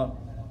fasting Ramadan.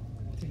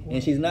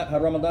 And she's not, her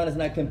Ramadan is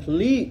not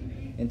complete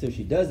until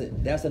she does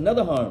it. That's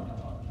another harm.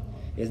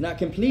 It's not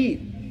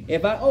complete.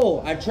 If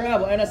I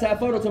travel and I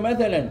سافرت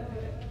مثلا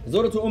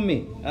زرت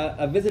أمي,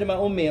 I visited my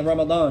ummi in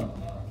Ramadan.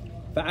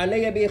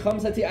 فعلي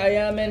ب5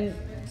 أيام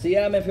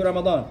صيام في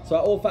Ramadan. So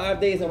I owe 5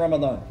 days in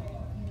Ramadan.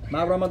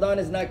 My Ramadan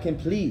is not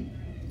complete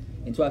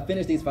until I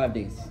finish these 5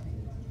 days.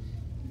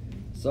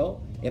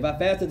 So if I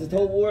fasted the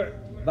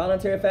tatawwu',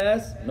 voluntary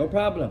fast, no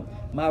problem.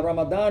 My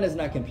Ramadan is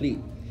not complete.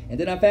 And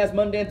then I fast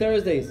Monday and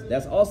Thursdays.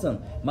 That's awesome.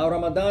 My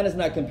Ramadan is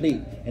not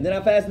complete. And then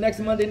I fast next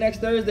Monday, next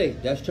Thursday.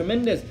 That's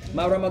tremendous.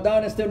 My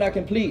Ramadan is still not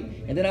complete.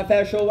 And then I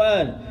fast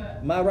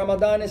Shawwal. My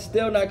Ramadan is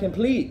still not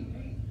complete.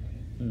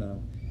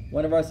 No.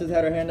 One of our sisters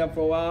had her hand up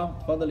for a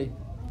while. Fadali.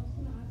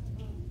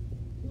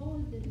 What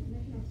was the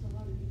definition of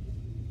salah?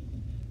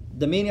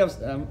 The meaning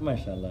of,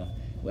 mashallah.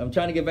 I'm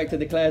trying to get back to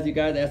the class. You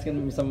guys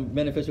asking me some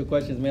beneficial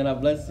questions. May Allah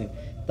bless you.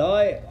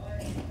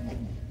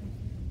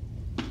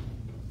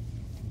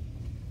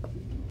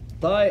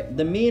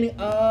 The meaning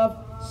of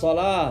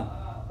salah.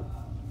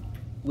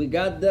 We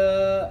got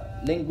the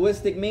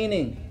linguistic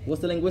meaning.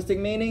 What's the linguistic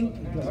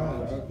meaning?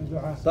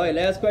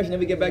 Last question, then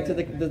we get back to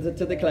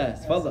the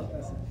class. Fadl.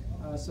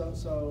 I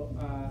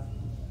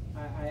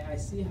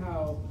see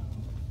how,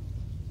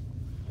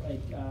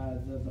 like,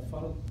 the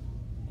farq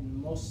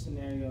in most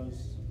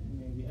scenarios,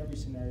 maybe every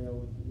scenario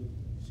would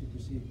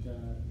supersede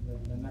the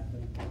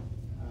naql.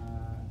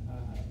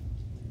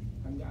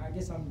 I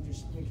guess I'm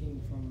just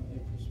thinking from a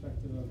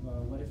perspective of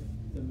what if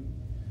the,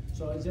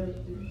 so is there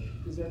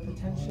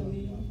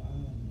potentially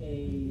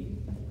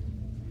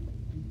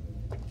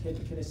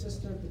could a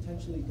sister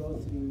potentially go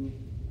through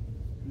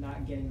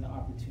not getting the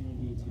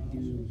opportunity to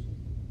do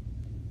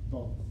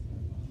both?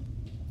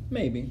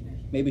 Maybe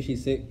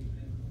she's sick.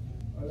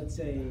 Or let's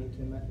say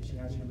she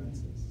has her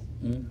menses,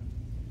 and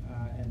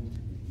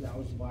that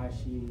was why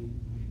she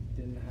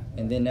didn't have.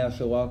 And then now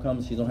Shawwal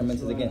comes, she's on her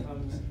menses again.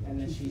 Comes, and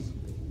then she's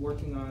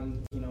working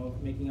on,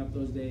 making up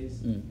those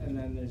days, and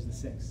then there's the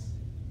 6th.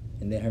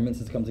 And then her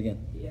menses comes again.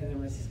 Yeah, the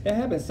menses. It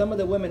happens. Some of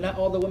the women, not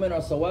all the women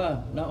are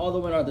sawa. Not all the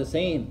women are the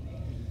same.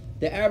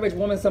 The average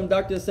woman, some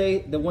doctors say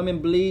the woman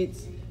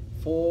bleeds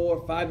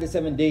for 5 to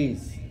 7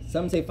 days.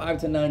 Some say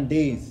 5 to 9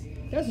 days.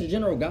 That's a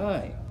general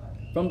guide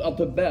from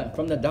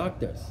the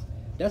doctors.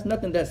 That's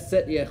nothing that's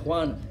set, ya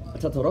ikhwan,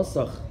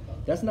 tatarasakh.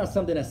 That's not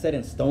something that's set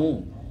in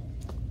stone.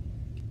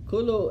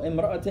 Kullu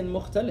imra'atin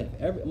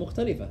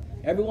mukhtalifa.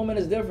 Every woman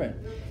is different.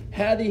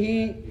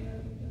 Hadeeth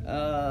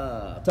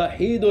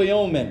tahidu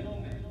yawman.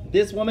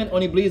 This woman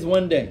only bleeds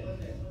 1 day.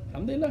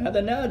 Alhamdulillah,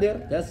 هذا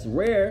نادر. That's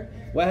rare.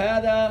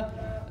 وهذا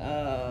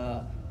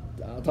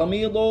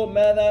تميض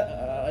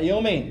ماذا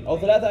يومين أو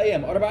 3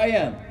 أيام أو 4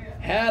 أيام.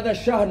 هذا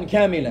شهر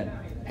كاملا.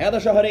 هذا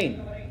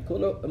شهرين.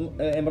 كل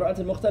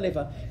امرأة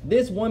مختلفة.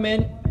 This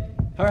woman,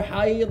 her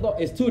hayd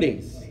is 2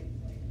 days.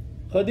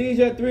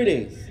 Khadija 3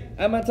 days.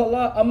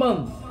 Amatullah a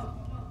month.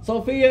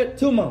 Sophia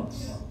 2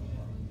 months.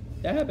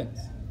 That happens.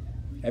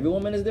 Every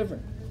woman is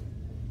different.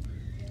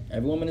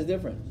 Every woman is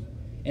different.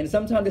 And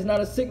sometimes it's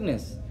not a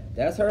sickness.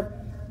 That's her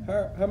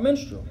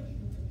menstrual.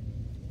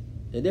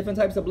 The different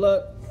types of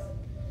blood.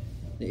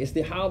 The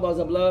istihada is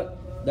a blood.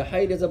 The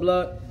hayd is a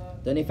blood.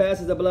 The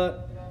nifas is a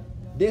blood.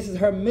 This is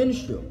her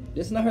menstrual.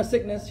 This is not her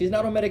sickness. She's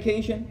not on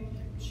medication.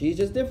 She's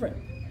just different.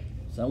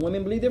 Some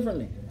women bleed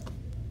differently.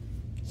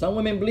 Some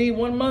women bleed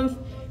 1 month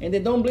and they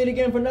don't bleed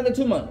again for another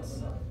 2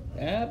 months.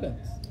 That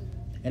happens.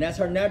 And that's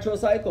her natural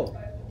cycle.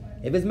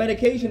 If it's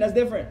medication, that's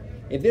different.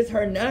 If it's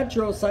her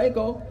natural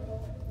cycle,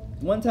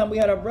 one time we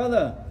had a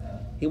brother,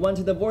 he wanted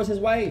to divorce his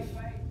wife,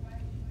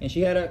 and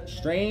she had a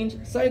strange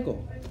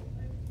cycle.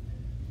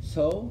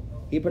 So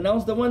he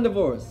pronounced the one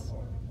divorce,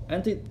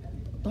 Anti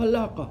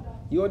talaqa,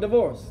 you are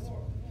divorced.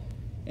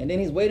 And then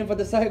he's waiting for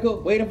the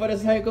cycle, waiting for the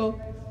cycle,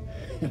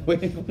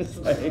 waiting for the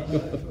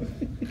cycle,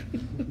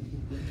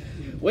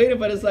 waiting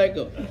for the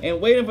cycle, and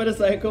waiting for the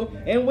cycle,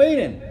 and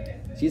waiting.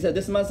 She said,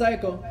 this is my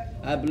cycle.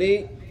 I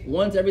bleed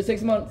once every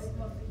 6 months.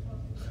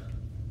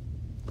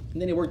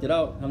 And then he worked it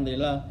out,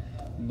 alhamdulillah.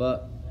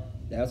 But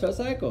that's her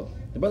cycle.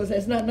 The brother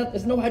said,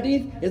 it's no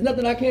hadith. It's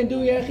nothing I can't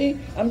do, ya akhi.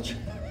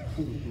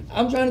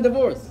 I'm trying to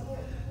divorce.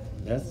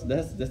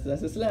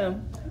 That's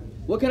Islam.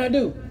 What can I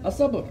do?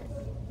 As-sabr.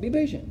 Be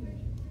patient.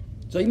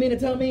 So you mean to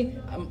tell me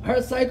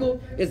her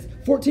cycle is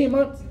 14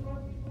 months?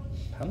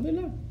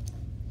 Alhamdulillah.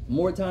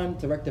 More time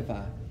to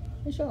rectify.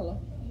 Inshallah.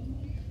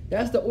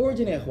 That's the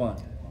origin,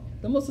 ikhwan.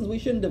 The Muslims, we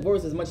shouldn't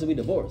divorce as much as we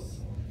divorce.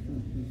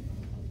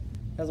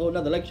 That's a whole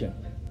nother lecture.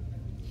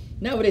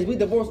 Nowadays, we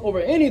divorce over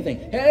anything.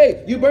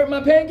 Hey, you burnt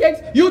my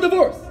pancakes, you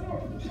divorce.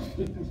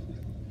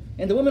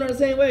 And the women are the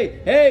same way.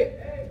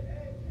 Hey,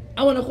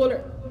 I want to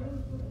khul.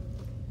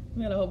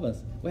 Man, I hope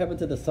us. What happened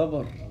to the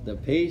sabr, the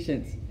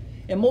patience?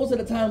 And most of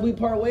the time, we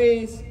part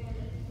ways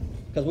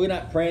because we're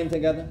not praying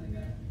together.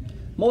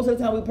 Most of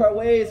the time, we part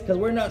ways because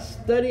we're not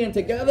studying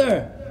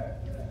together.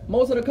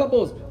 Most of the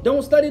couples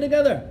don't study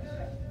together.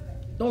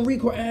 Don't read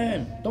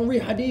Quran. Don't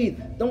read Hadith.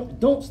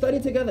 Don't study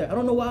together. I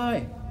don't know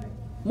why.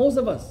 Most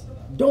of us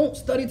don't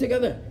study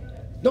together.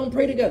 Don't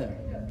pray together.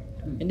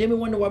 And then we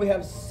wonder why we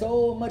have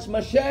so much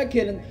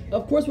mashakil. And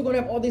of course we're going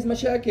to have all these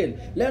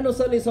mashakil. لا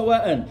نصلي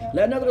سواء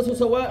لا ندرس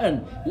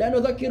سواء لا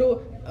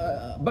نذكر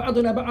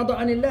بعضنا بعضا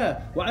عن الله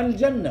وعن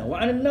الجنة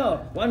وعن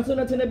النار وعن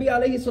سنة النبي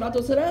عليه الصلاة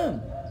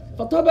والسلام.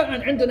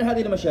 فطبعا عندنا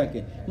هذه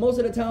المشاكل. Most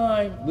of the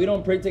time we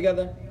don't pray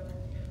together.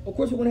 Of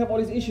course we're going to have all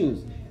these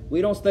issues.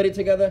 We don't study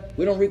together.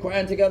 We don't read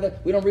Quran together.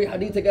 We don't read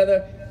Hadith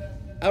together.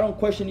 I don't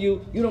question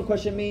you. You don't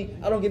question me.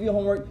 I don't give you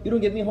homework. You don't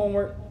give me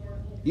homework.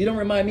 You don't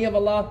remind me of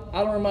Allah.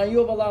 I don't remind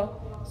you of Allah.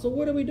 So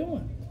what are we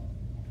doing?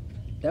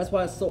 That's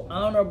why it's so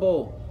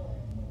honorable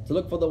to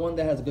look for the one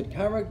that has good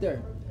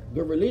character,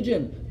 good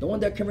religion, the one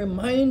that can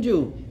remind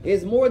you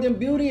is more than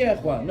beauty,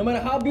 ikhwan. No matter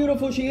how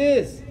beautiful she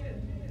is.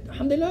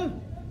 Alhamdulillah.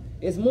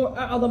 is more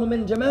أعظم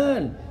من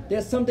جمال.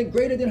 There's something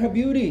greater than her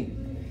beauty.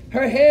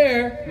 Her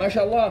hair,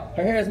 mashallah,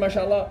 her hair is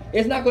mashallah.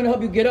 It's not going to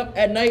help you get up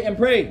at night and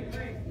pray.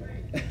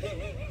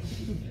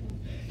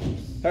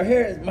 Her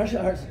hair is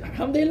mashallah,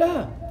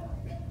 alhamdulillah.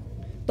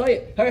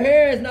 طيب, her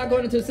hair is not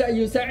going to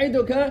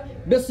يساعدك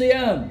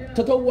بالصيام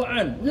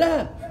تطوعا.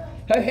 لا.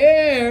 Her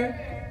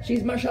hair,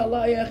 she's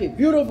mashallah ya akhi,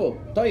 beautiful.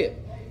 طيب.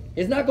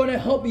 It's not going to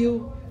help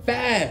you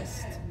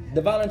fast,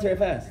 the voluntary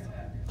fast.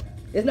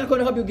 It's not going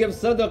to help you give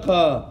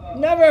sadaqah.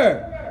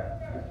 Never.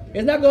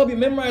 It's not going to help you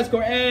memorize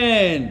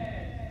Quran.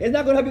 It's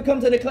not going to help you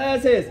come to the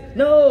classes.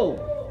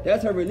 No.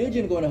 That's her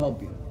religion going to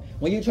help you.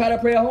 When you try to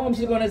pray at home,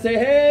 she's going to say,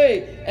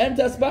 hey,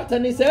 anta asbahta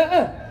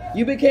nisa'a.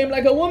 You became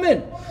like a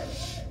woman.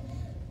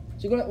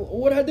 She's going to,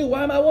 what do I do?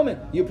 Why am I a woman?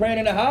 You're praying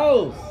in the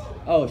house.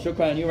 Oh,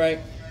 shukran, you right.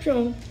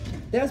 True.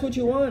 That's what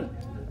you want.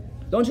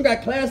 Don't you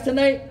got class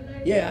tonight?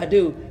 Yeah, I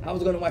do. I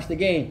was going to watch the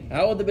game.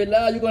 A'udhu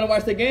billah, you're going to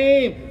watch the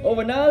game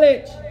over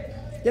knowledge.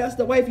 That's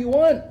the wife you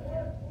want.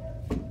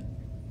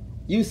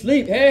 You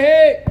sleep.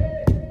 Hey,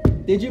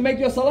 did you make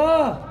your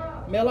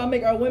salah? May Allah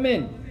make our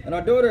women and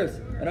our daughters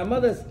and our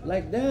mothers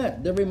like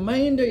that. The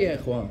reminder, ya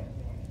ikhwan.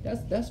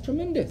 That's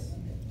tremendous.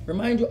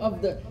 Remind you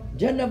of the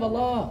Jannah of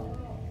Allah,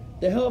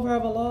 the hellfire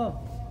of Allah,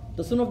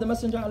 the sunnah of the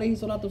Messenger alayhi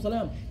salatu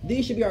wasalam.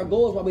 These should be our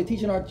goals while we're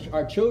teaching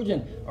our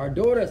children, our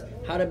daughters,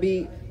 how to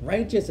be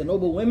righteous and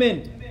noble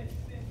women.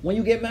 When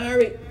you get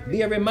married,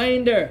 be a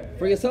reminder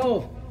for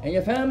yourself and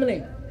your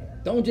family.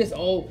 Don't just,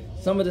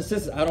 some of the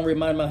sisters, I don't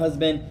remind my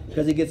husband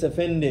because he gets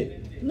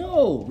offended.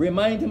 No,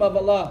 remind him of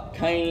Allah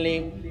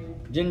kindly,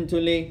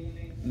 gently,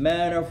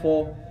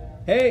 mannerful.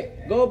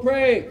 Hey, go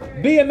pray.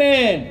 Be a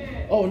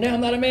man. Oh, now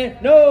I'm not a man?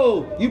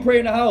 No, you pray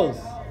in the house.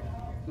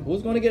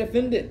 Who's going to get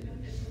offended?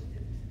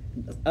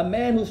 A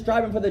man who's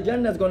striving for the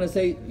Jannah is going to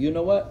say, you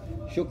know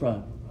what?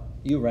 Shukran.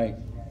 You're right.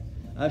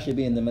 I should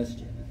be in the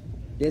masjid.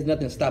 There's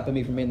nothing stopping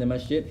me from being in the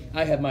masjid.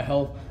 I have my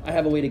health. I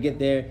have a way to get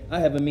there. I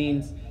have a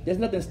means. There's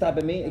nothing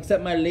stopping me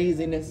except my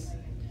laziness,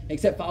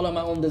 except following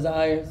my own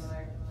desires.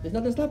 There's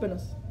nothing stopping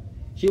us.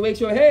 She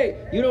wakes you up,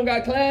 hey, you don't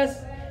got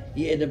class?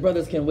 Yeah, the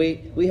brothers can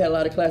wait. We had a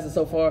lot of classes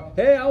so far.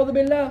 Hey, a'udhu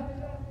billah.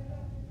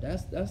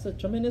 That's a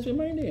tremendous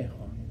reminder.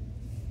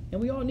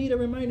 And we all need a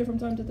reminder from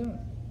time to time.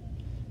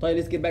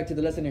 Let's get back to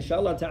the lesson,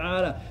 inshallah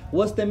ta'ala.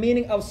 What's the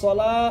meaning of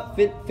salah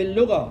fil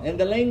lugha, in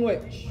the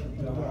language?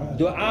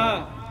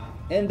 Dua.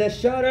 In the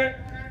shara,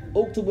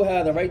 uktubu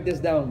hadha, write this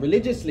down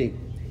religiously.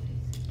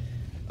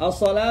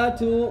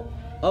 As-salatu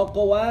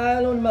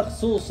aqwalun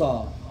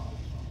makhsusa,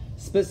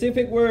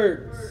 specific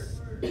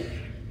words.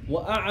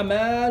 Wa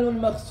a'malun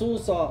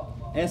makhsusa,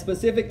 and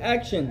specific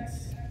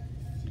actions.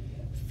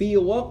 Fi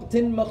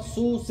waqtin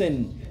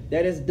makhsusin,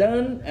 that is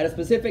done at a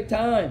specific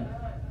time.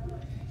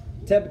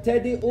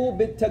 Tabtadi'u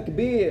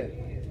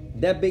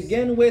bit-takbir, that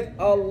begin with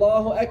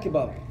Allahu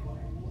Akbar.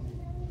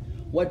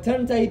 Wa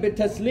tantahi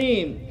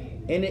bit-taslim,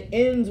 and it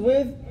ends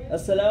with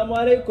Assalamu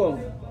alaikum.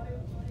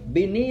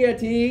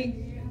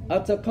 Biniyati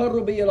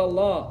at-taqarrubi ila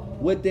Allah,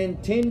 with the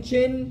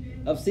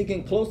intention of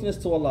seeking closeness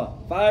to Allah.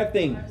 5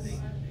 things.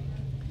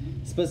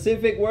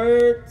 Specific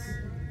words,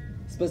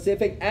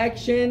 specific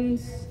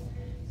actions,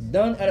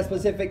 done at a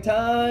specific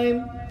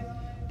time,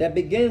 that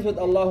begins with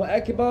Allahu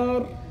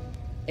Akbar,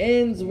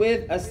 ends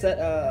with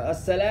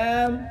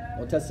as-salam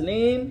or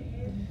taslim.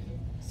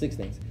 6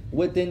 things.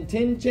 With the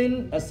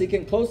intention of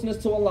seeking closeness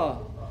to Allah.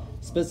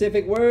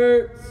 Specific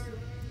words,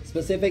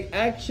 specific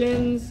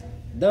actions,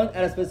 done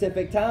at a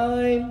specific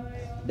time,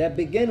 that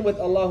begin with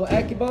Allahu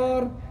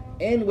Akbar,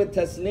 end with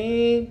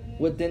taslim,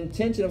 with the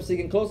intention of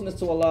seeking closeness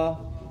to Allah.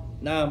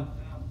 Now,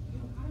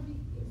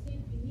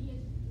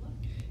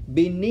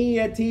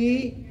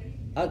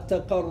 biniyati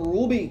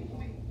at-taqarrubi,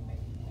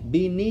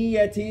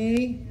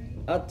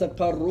 biniyati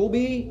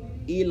at-taqarrubi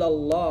ila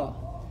Allah,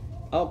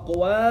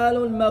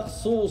 aqwalun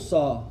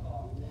makhsusa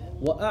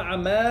wa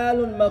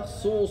a'malun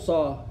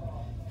makhsusa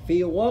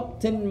في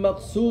وقت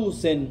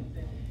مخصوص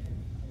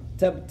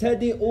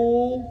تبتدئ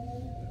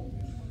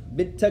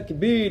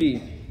بالتكبير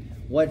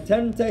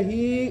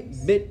وتنتهي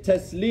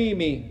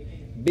بالتسليم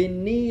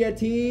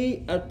بالنية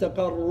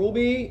التقرب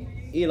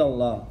إلى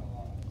الله.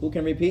 Who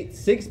can repeat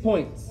 6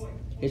 points?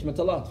 حشمة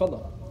الله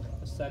تفضل.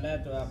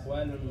 الصلاة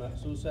أقوال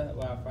مخصوصة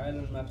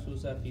وأفعال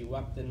مخصوصة في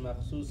وقت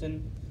مخصوص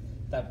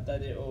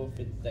تبتدئ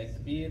في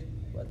التكبير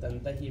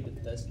وتنتهي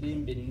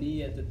بالتسليم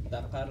بالنية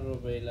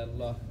التقرب إلى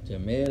الله.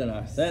 جميل and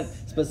أحسن.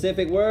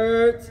 Specific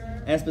words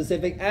and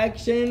specific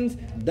actions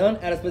done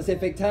at a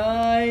specific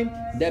time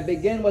that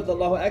begin with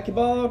Allahu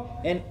Akbar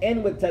and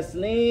end with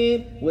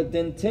taslim, with the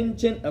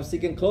intention of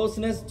seeking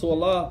closeness to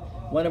Allah.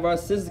 One of our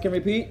sisters can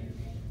repeat.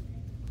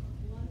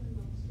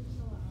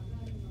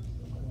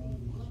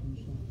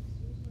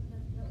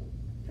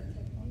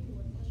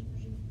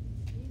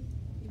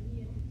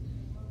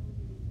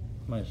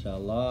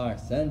 MashaAllah,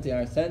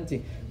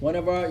 Arsanti. One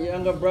of our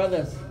younger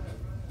brothers.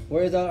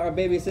 Where is our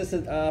baby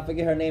sister? I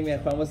forget her name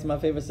yet. What's my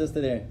favorite sister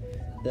there?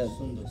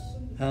 Sundus.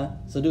 Huh?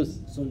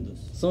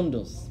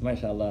 Sundus.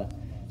 MashaAllah.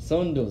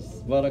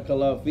 Sundus.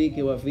 Barakallahu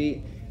fiki wa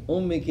fi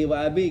ummiki wa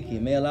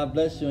abiki. May Allah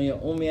bless you and your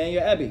ummi and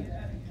your abi.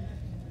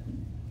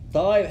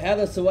 طيب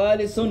هذا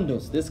سؤال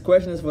سندس. This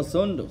question is for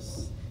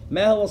Sundus.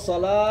 ما هو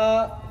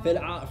الصلاة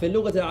في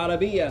اللغة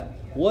العربية?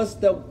 What's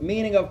the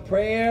meaning of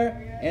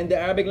prayer in the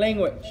Arabic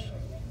language?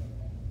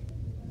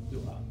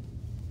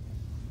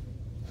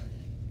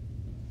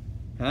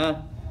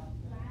 Huh?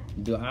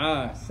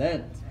 Dua.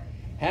 Sent.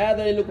 هذا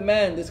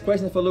للقمان. This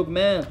question is for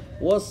Luqman.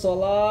 What's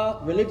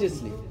salah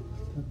religiously?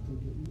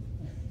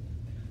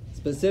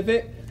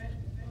 Specific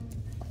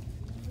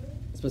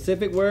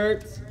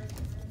words.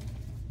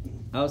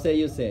 I'll say,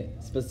 you say.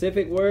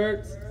 Specific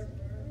words,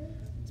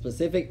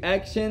 specific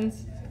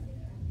actions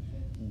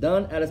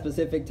done at a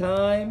specific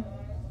time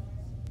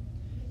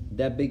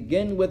that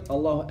begin with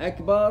Allahu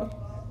Akbar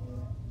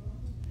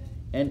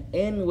and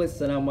end with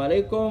Salaam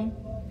Alaikum,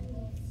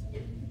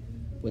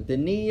 with the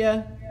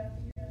niyyah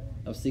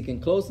of seeking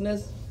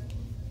closeness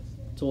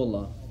to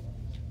Allah.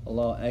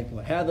 Allahu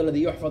Akbar. هذا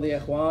الذي يحفظ يا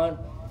إخوان.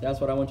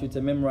 That's what I want you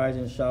to memorize,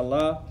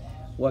 inshallah.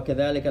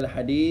 وكذلك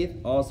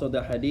الحديث. Also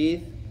the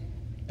hadith.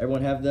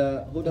 Everyone have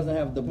who doesn't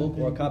have the book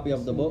or a copy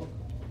of the book?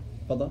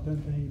 فضل.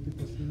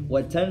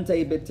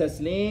 وتنتهي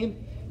بالتسليم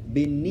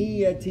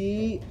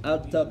بنية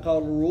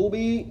التقرب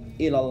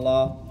إلى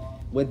الله.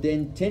 With the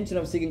intention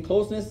of seeking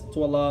closeness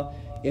to Allah.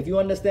 If you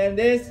understand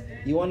this,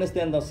 you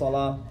understand the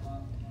salah.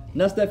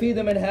 نستفيد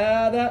من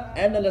هذا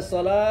أن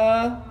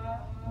للصلاة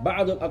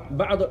بعض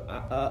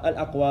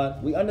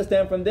الأقوال. We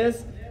understand from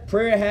this,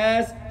 prayer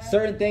has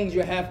certain things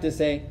you have to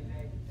say.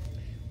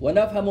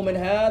 ونفهم من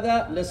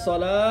هذا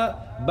للصلاة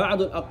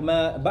بعض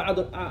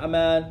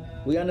الأعمال.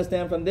 We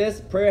understand from this,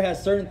 prayer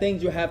has certain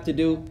things you have to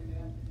do.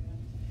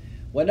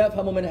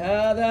 ونفهم من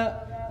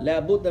هذا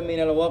لابد من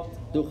الوقت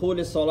دخول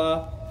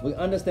الصلاة. We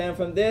understand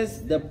from this,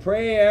 the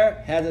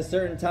prayer has a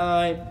certain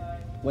time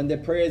when the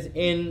prayer is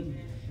in.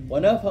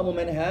 ونفهم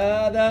من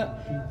هذا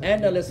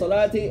أن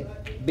للصلاة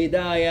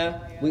بداية.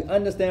 We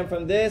understand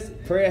from this,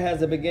 prayer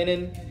has a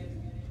beginning.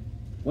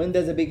 When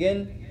does it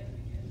begin?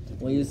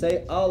 When you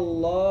say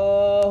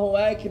Allahu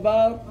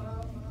Akbar.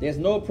 There's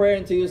no prayer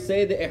until you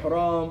say the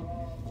ihram,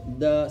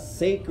 the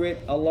sacred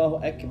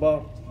Allahu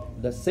Akbar,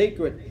 the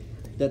sacred,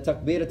 the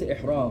takbirat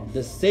ihram,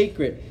 the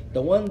sacred,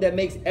 the one that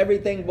makes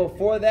everything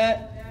before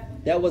that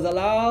was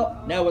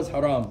allowed, now is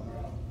haram.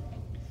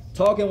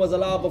 Talking was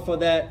allowed before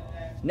that.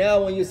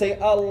 Now when you say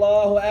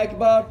Allahu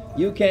Akbar,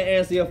 you can't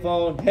answer your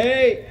phone.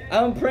 Hey,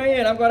 I'm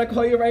praying, I'm going to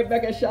call you right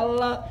back,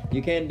 inshallah.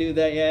 You can't do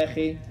that, ya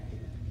akhi.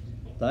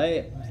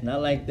 It's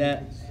not like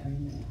that.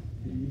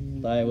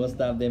 We'll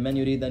stop there. من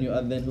يريد أن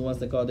يؤذن. Who wants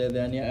to call the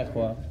adhan يا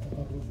أخوة?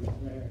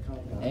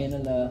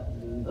 أين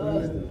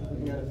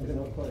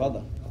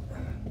تفضل.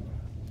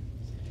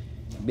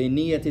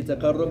 بنية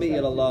التقرب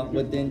إلى الله.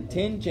 With the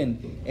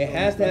intention. It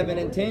has to have an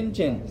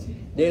intention.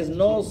 There's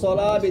no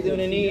salah بدون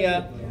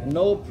نية.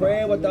 No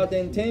prayer without the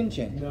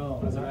intention. No.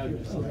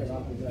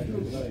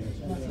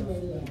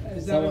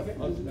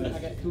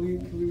 Can we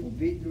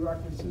beat the rock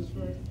and scissors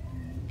first?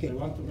 Okay.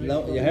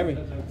 No, you hear me?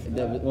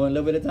 One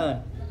little bit at a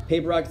time.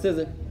 Paper, rock,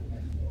 scissors.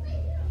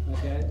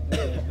 Okay.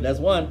 That's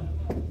one.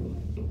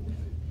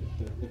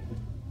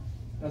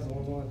 That's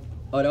one.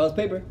 Oh, that was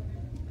paper.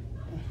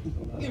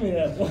 Give me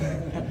that one.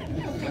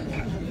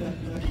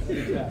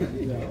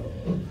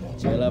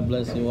 May Allah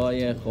bless you all,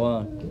 ya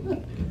ikhwan.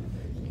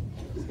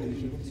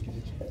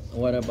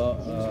 What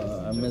about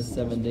I missed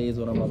 7 days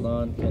of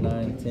Ramadan? Can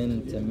I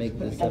intend to make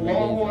the 7 days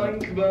up?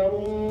 The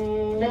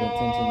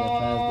intention that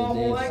fast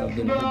the days of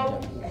the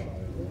Hijjah?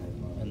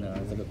 And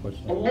that's a good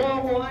question.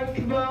 Allahu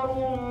Akbar,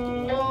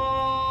 Allahu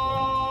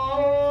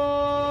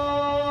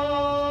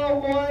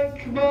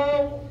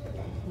Akbar.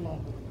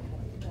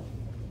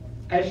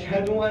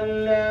 أشهد أن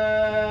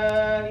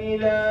لا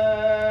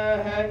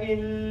إله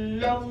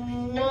إلا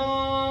الله.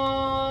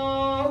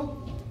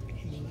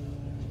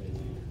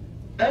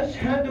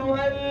 أشهد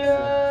أن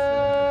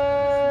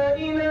لا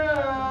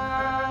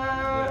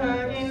إله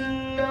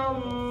إلا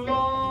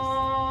الله.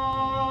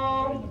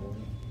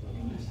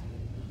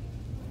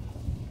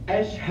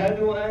 أشهد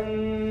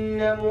أن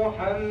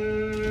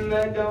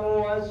محمدا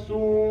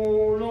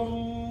رسول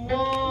الله.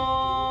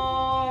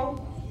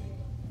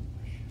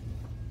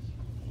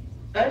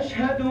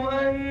 أشهد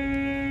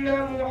أن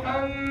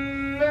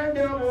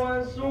محمدا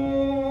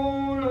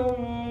رسول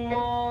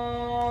الله.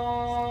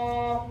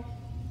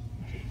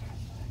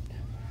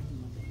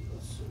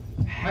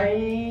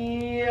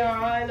 حي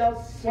على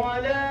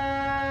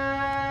الصلاة.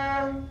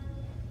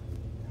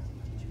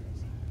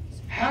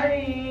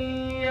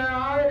 حي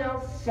على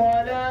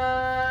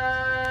الصلاة.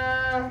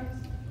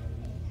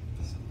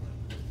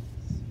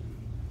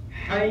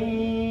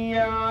 حي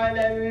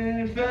على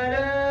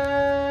الفلاح.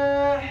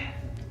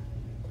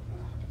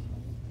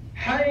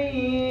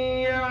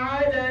 حي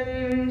على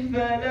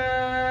الفلاح.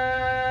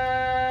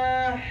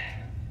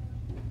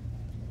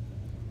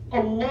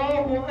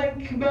 الله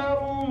أكبر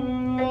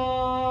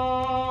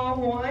الله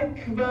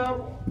أكبر.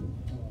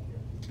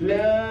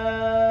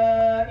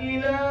 لا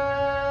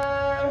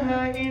إله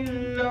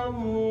إلا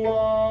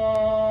الله.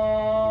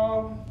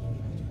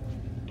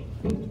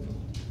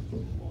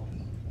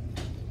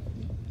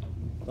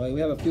 We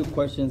have a few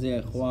questions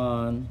here,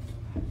 Ikhwan.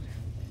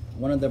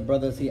 one of the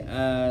brothers, he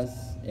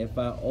asked, if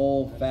I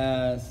owe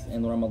fast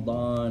in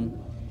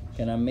Ramadan,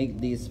 can I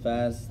make this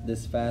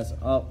fast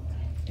up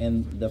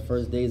in the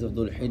first days of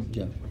Dhul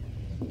Hijjah?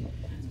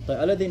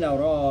 طيب الذي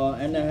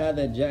نرى أن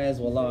هذا جائز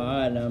والله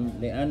أعلم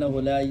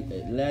لأنه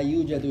لا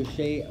يوجد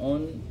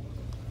شيء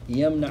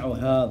يمنع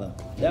هذا.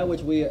 That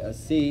which we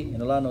see,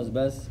 and Allah knows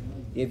best,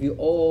 if you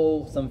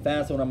owe some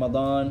fast in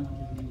Ramadan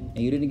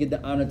and you didn't get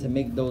the honor to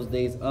make those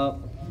days up,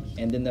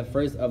 and then the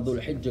first of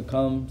Dhul Hijjah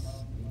comes,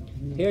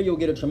 here you'll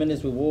get a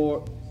tremendous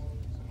reward.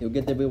 You'll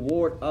get the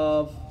reward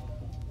of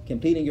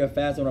completing your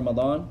fast in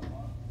Ramadan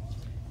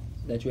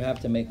that you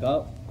have to make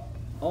up.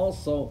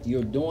 Also,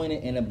 you're doing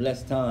it in a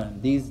blessed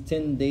time. These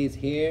 10 days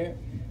here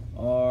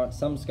are,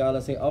 some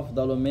scholars say,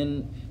 أفضل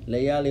من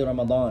ليالي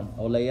رمضان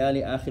or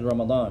ليالي آخر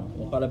رمضان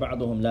وقال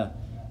بعضهم لا.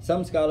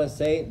 Some scholars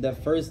say the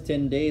first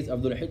 10 days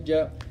of Dhul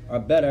Hijjah are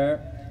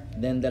better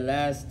than the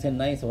last 10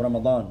 nights of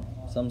Ramadan.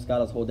 Some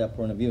scholars hold that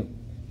point of view.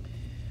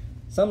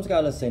 Some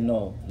scholars say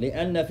no.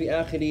 لأن في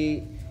آخر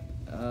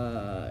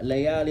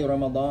ليالي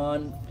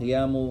رمضان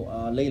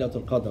قيام ليلة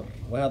القدر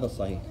وهذا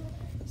الصحيح.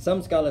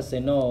 Some scholars say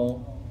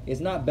no,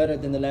 it's not better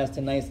than the last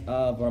 10 nights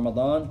of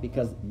Ramadan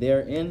because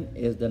therein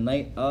is the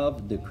night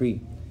of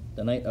decree.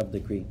 The night of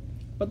decree.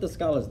 But the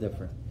scholars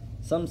differ.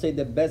 Some say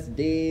the best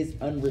days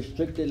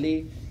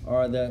unrestrictedly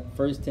are the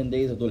first 10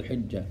 days of Dhul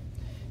Hijjah.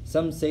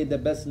 Some say the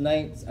best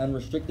nights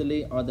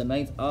unrestrictedly are the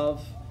nights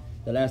of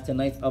the last 10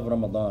 nights of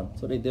Ramadan.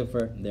 So they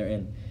differ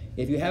therein.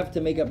 If you have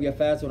to make up your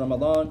fast for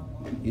Ramadan,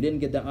 you didn't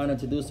get the honor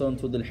to do so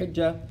until Dhul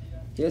Hijjah,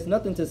 there's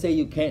nothing to say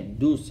you can't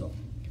do so.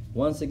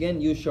 Once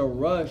again, you shall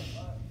rush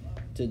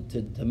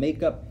to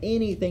make up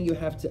anything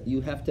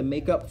you have to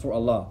make up for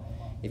Allah.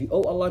 If you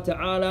owe Allah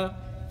Ta'ala,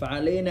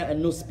 فَعَلَيْنَا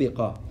أَن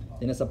نُسْبِقَ,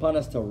 then it's upon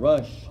us to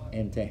rush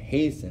and to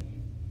hasten.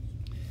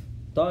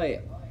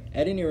 طيب,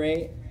 at any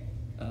rate,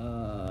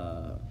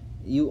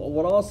 you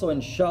will also,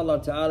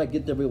 inshallah Ta'ala,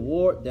 get the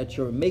reward that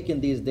you're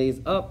making these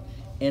days up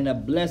in a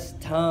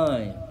blessed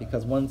time.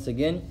 Because once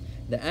again,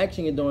 the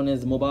action you're doing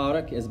is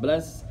Mubarak, is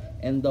blessed,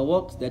 and the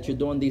waqt that you're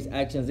doing these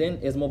actions in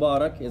is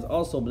Mubarak, is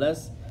also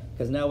blessed.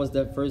 Because now is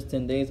the first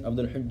 10 days of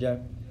Dhul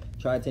Hijjah.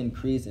 Try to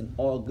increase in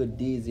all good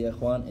deeds, ya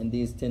ikhwan, in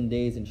these 10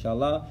 days,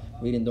 inshallah.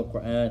 Reading the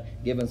Quran,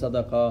 giving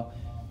sadaqah,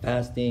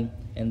 fasting,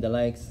 and the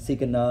likes,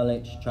 seeking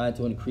knowledge. Try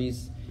to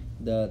increase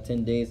the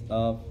 10 days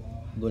of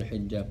Dhul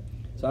Hijjah.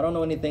 So I don't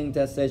know anything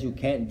that says you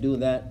can't do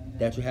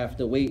that you have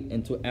to wait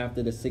until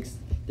after the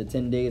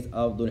 10 days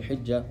of Dhul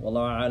Hijjah.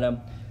 Wallahu a'lam.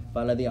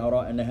 فالذي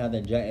أرى أن هذا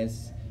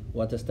جائز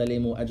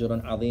وتستلم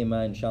أجرا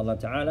عظيما إن شاء الله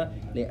تعالى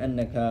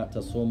لأنك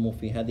تصوم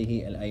في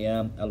هذه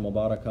الأيام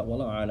المباركة.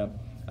 والله أعلم.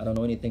 I don't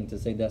know anything to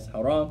say that's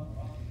haram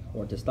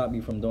or to stop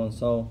you from doing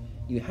so.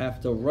 You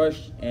have to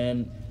rush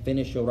and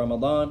finish your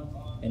Ramadan,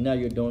 and now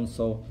you're doing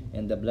so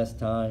in the blessed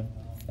time,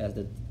 as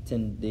the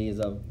 10 days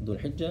of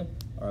Dhul Hijjah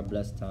are a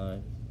blessed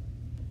time.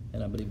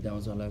 And I believe that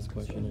was our last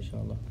question,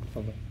 inshallah.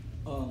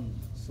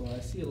 So I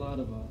see a lot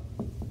of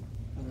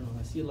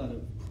I see a lot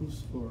of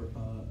proofs for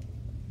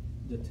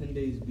the 10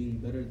 days being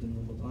better than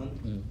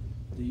Ramadan.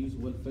 They use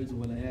wal fajr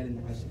wal layal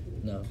al ashr.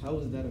 No. How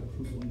is that a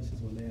proof when it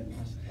says wal layal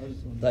al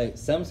ashr? Like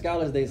some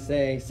scholars, they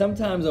say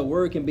sometimes a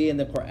word can be in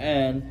the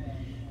Quran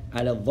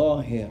ala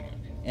dhahir,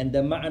 and the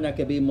ma'na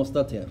can be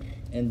mustatir,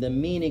 and the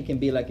meaning can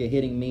be like a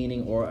hidden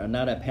meaning or a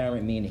not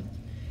apparent meaning.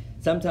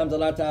 Sometimes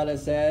Allah Ta'ala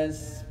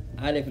says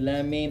alif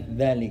lam mim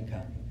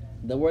dhalika.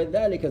 The word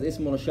dhalika is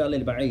ismul ishar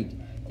lil ba'id.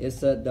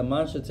 It's a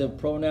demonstrative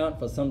pronoun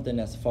for something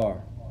that's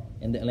far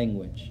in the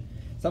language.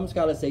 Some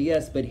scholars say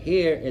yes, but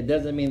here it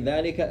doesn't mean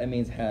dhalika, it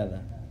means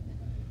hadha.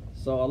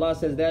 So Allah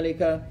says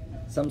dhalika,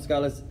 some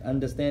scholars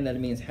understand that it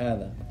means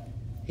hadha.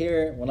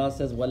 Here, when Allah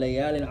says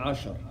walayal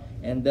al-ashr,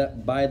 and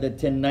by the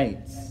 10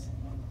 nights.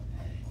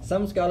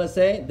 Some scholars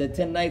say the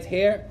 10 nights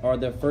here are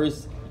the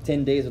first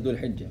 10 days of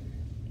Dhul Hijjah.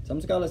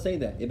 Some scholars say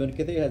that. Ibn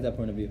Kathir has that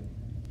point of view.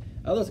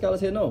 Other scholars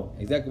say no,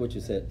 exactly what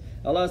you said.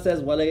 Allah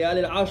says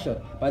walayal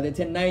al-ashr, by the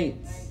 10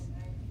 nights.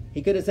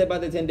 He could have said by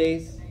the 10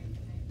 days.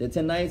 The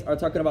 10 nights are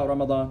talking about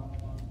Ramadan.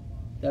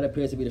 That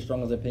appears to be the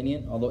strongest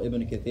opinion, although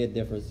Ibn Kathir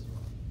differs.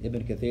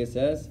 Ibn Kathir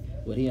says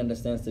what he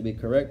understands to be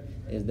correct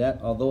is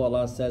that although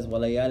Allah says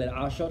walayal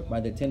al-ashr,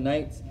 by the 10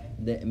 nights,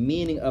 the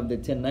meaning of the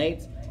 10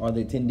 nights are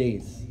the 10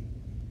 days.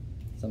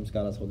 Some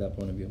scholars hold that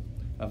point of view.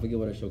 I forget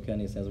what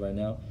Shawkani says right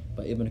now,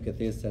 but Ibn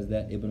Kathir says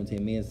that, Ibn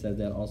Taymiyyah says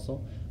that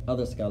also.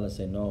 Other scholars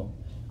say no.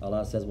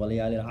 Allah says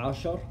walayal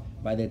al-ashr,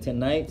 by the 10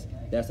 nights,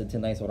 that's the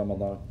 10 nights of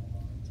Ramadan.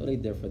 So they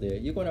differ there.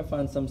 You're going to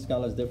find some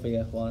scholars differ,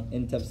 ya ikhwan,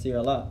 in tafsir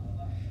a lot.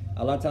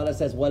 Allah Ta'ala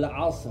says wal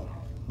asr,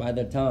 by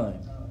the time.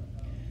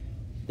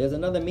 There's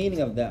another meaning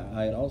of that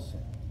ayat also.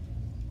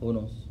 Who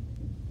knows?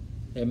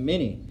 There are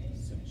many.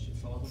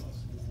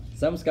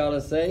 Some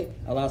scholars say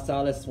Allah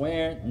Ta'ala is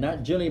swearing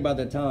not generally by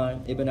the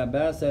time. Ibn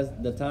Abbas says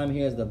the time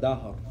here is the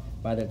dahr,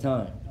 by the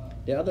time.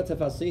 There are other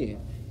tafasir.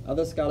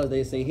 Other scholars,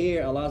 they say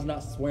here Allah is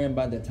not swearing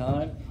by the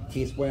time,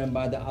 He's swearing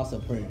by the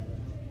asr prayer,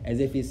 as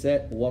if He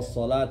said was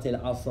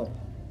salatil asr.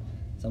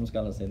 Some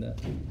scholars say that.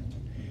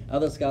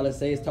 Other scholars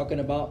say it's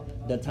talking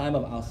about the time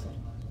of asr.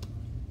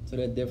 So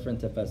they're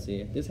different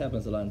tafsir. This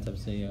happens a lot in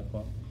tafsir, ya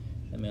akhwan.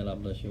 And may Allah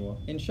bless you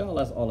all.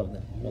 Inshallah, it's all of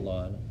them.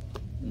 Wallahu a'lam.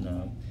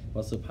 No.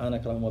 Wa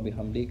subhanaka Allahumma wa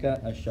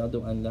bihamdika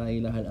ashhadu an la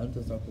ilaha illa anta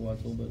astaghfiruka wa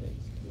atubu ilayk.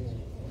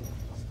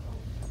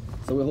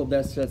 So we hope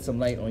that shed some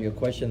light on your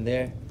question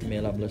there. May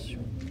Allah bless you.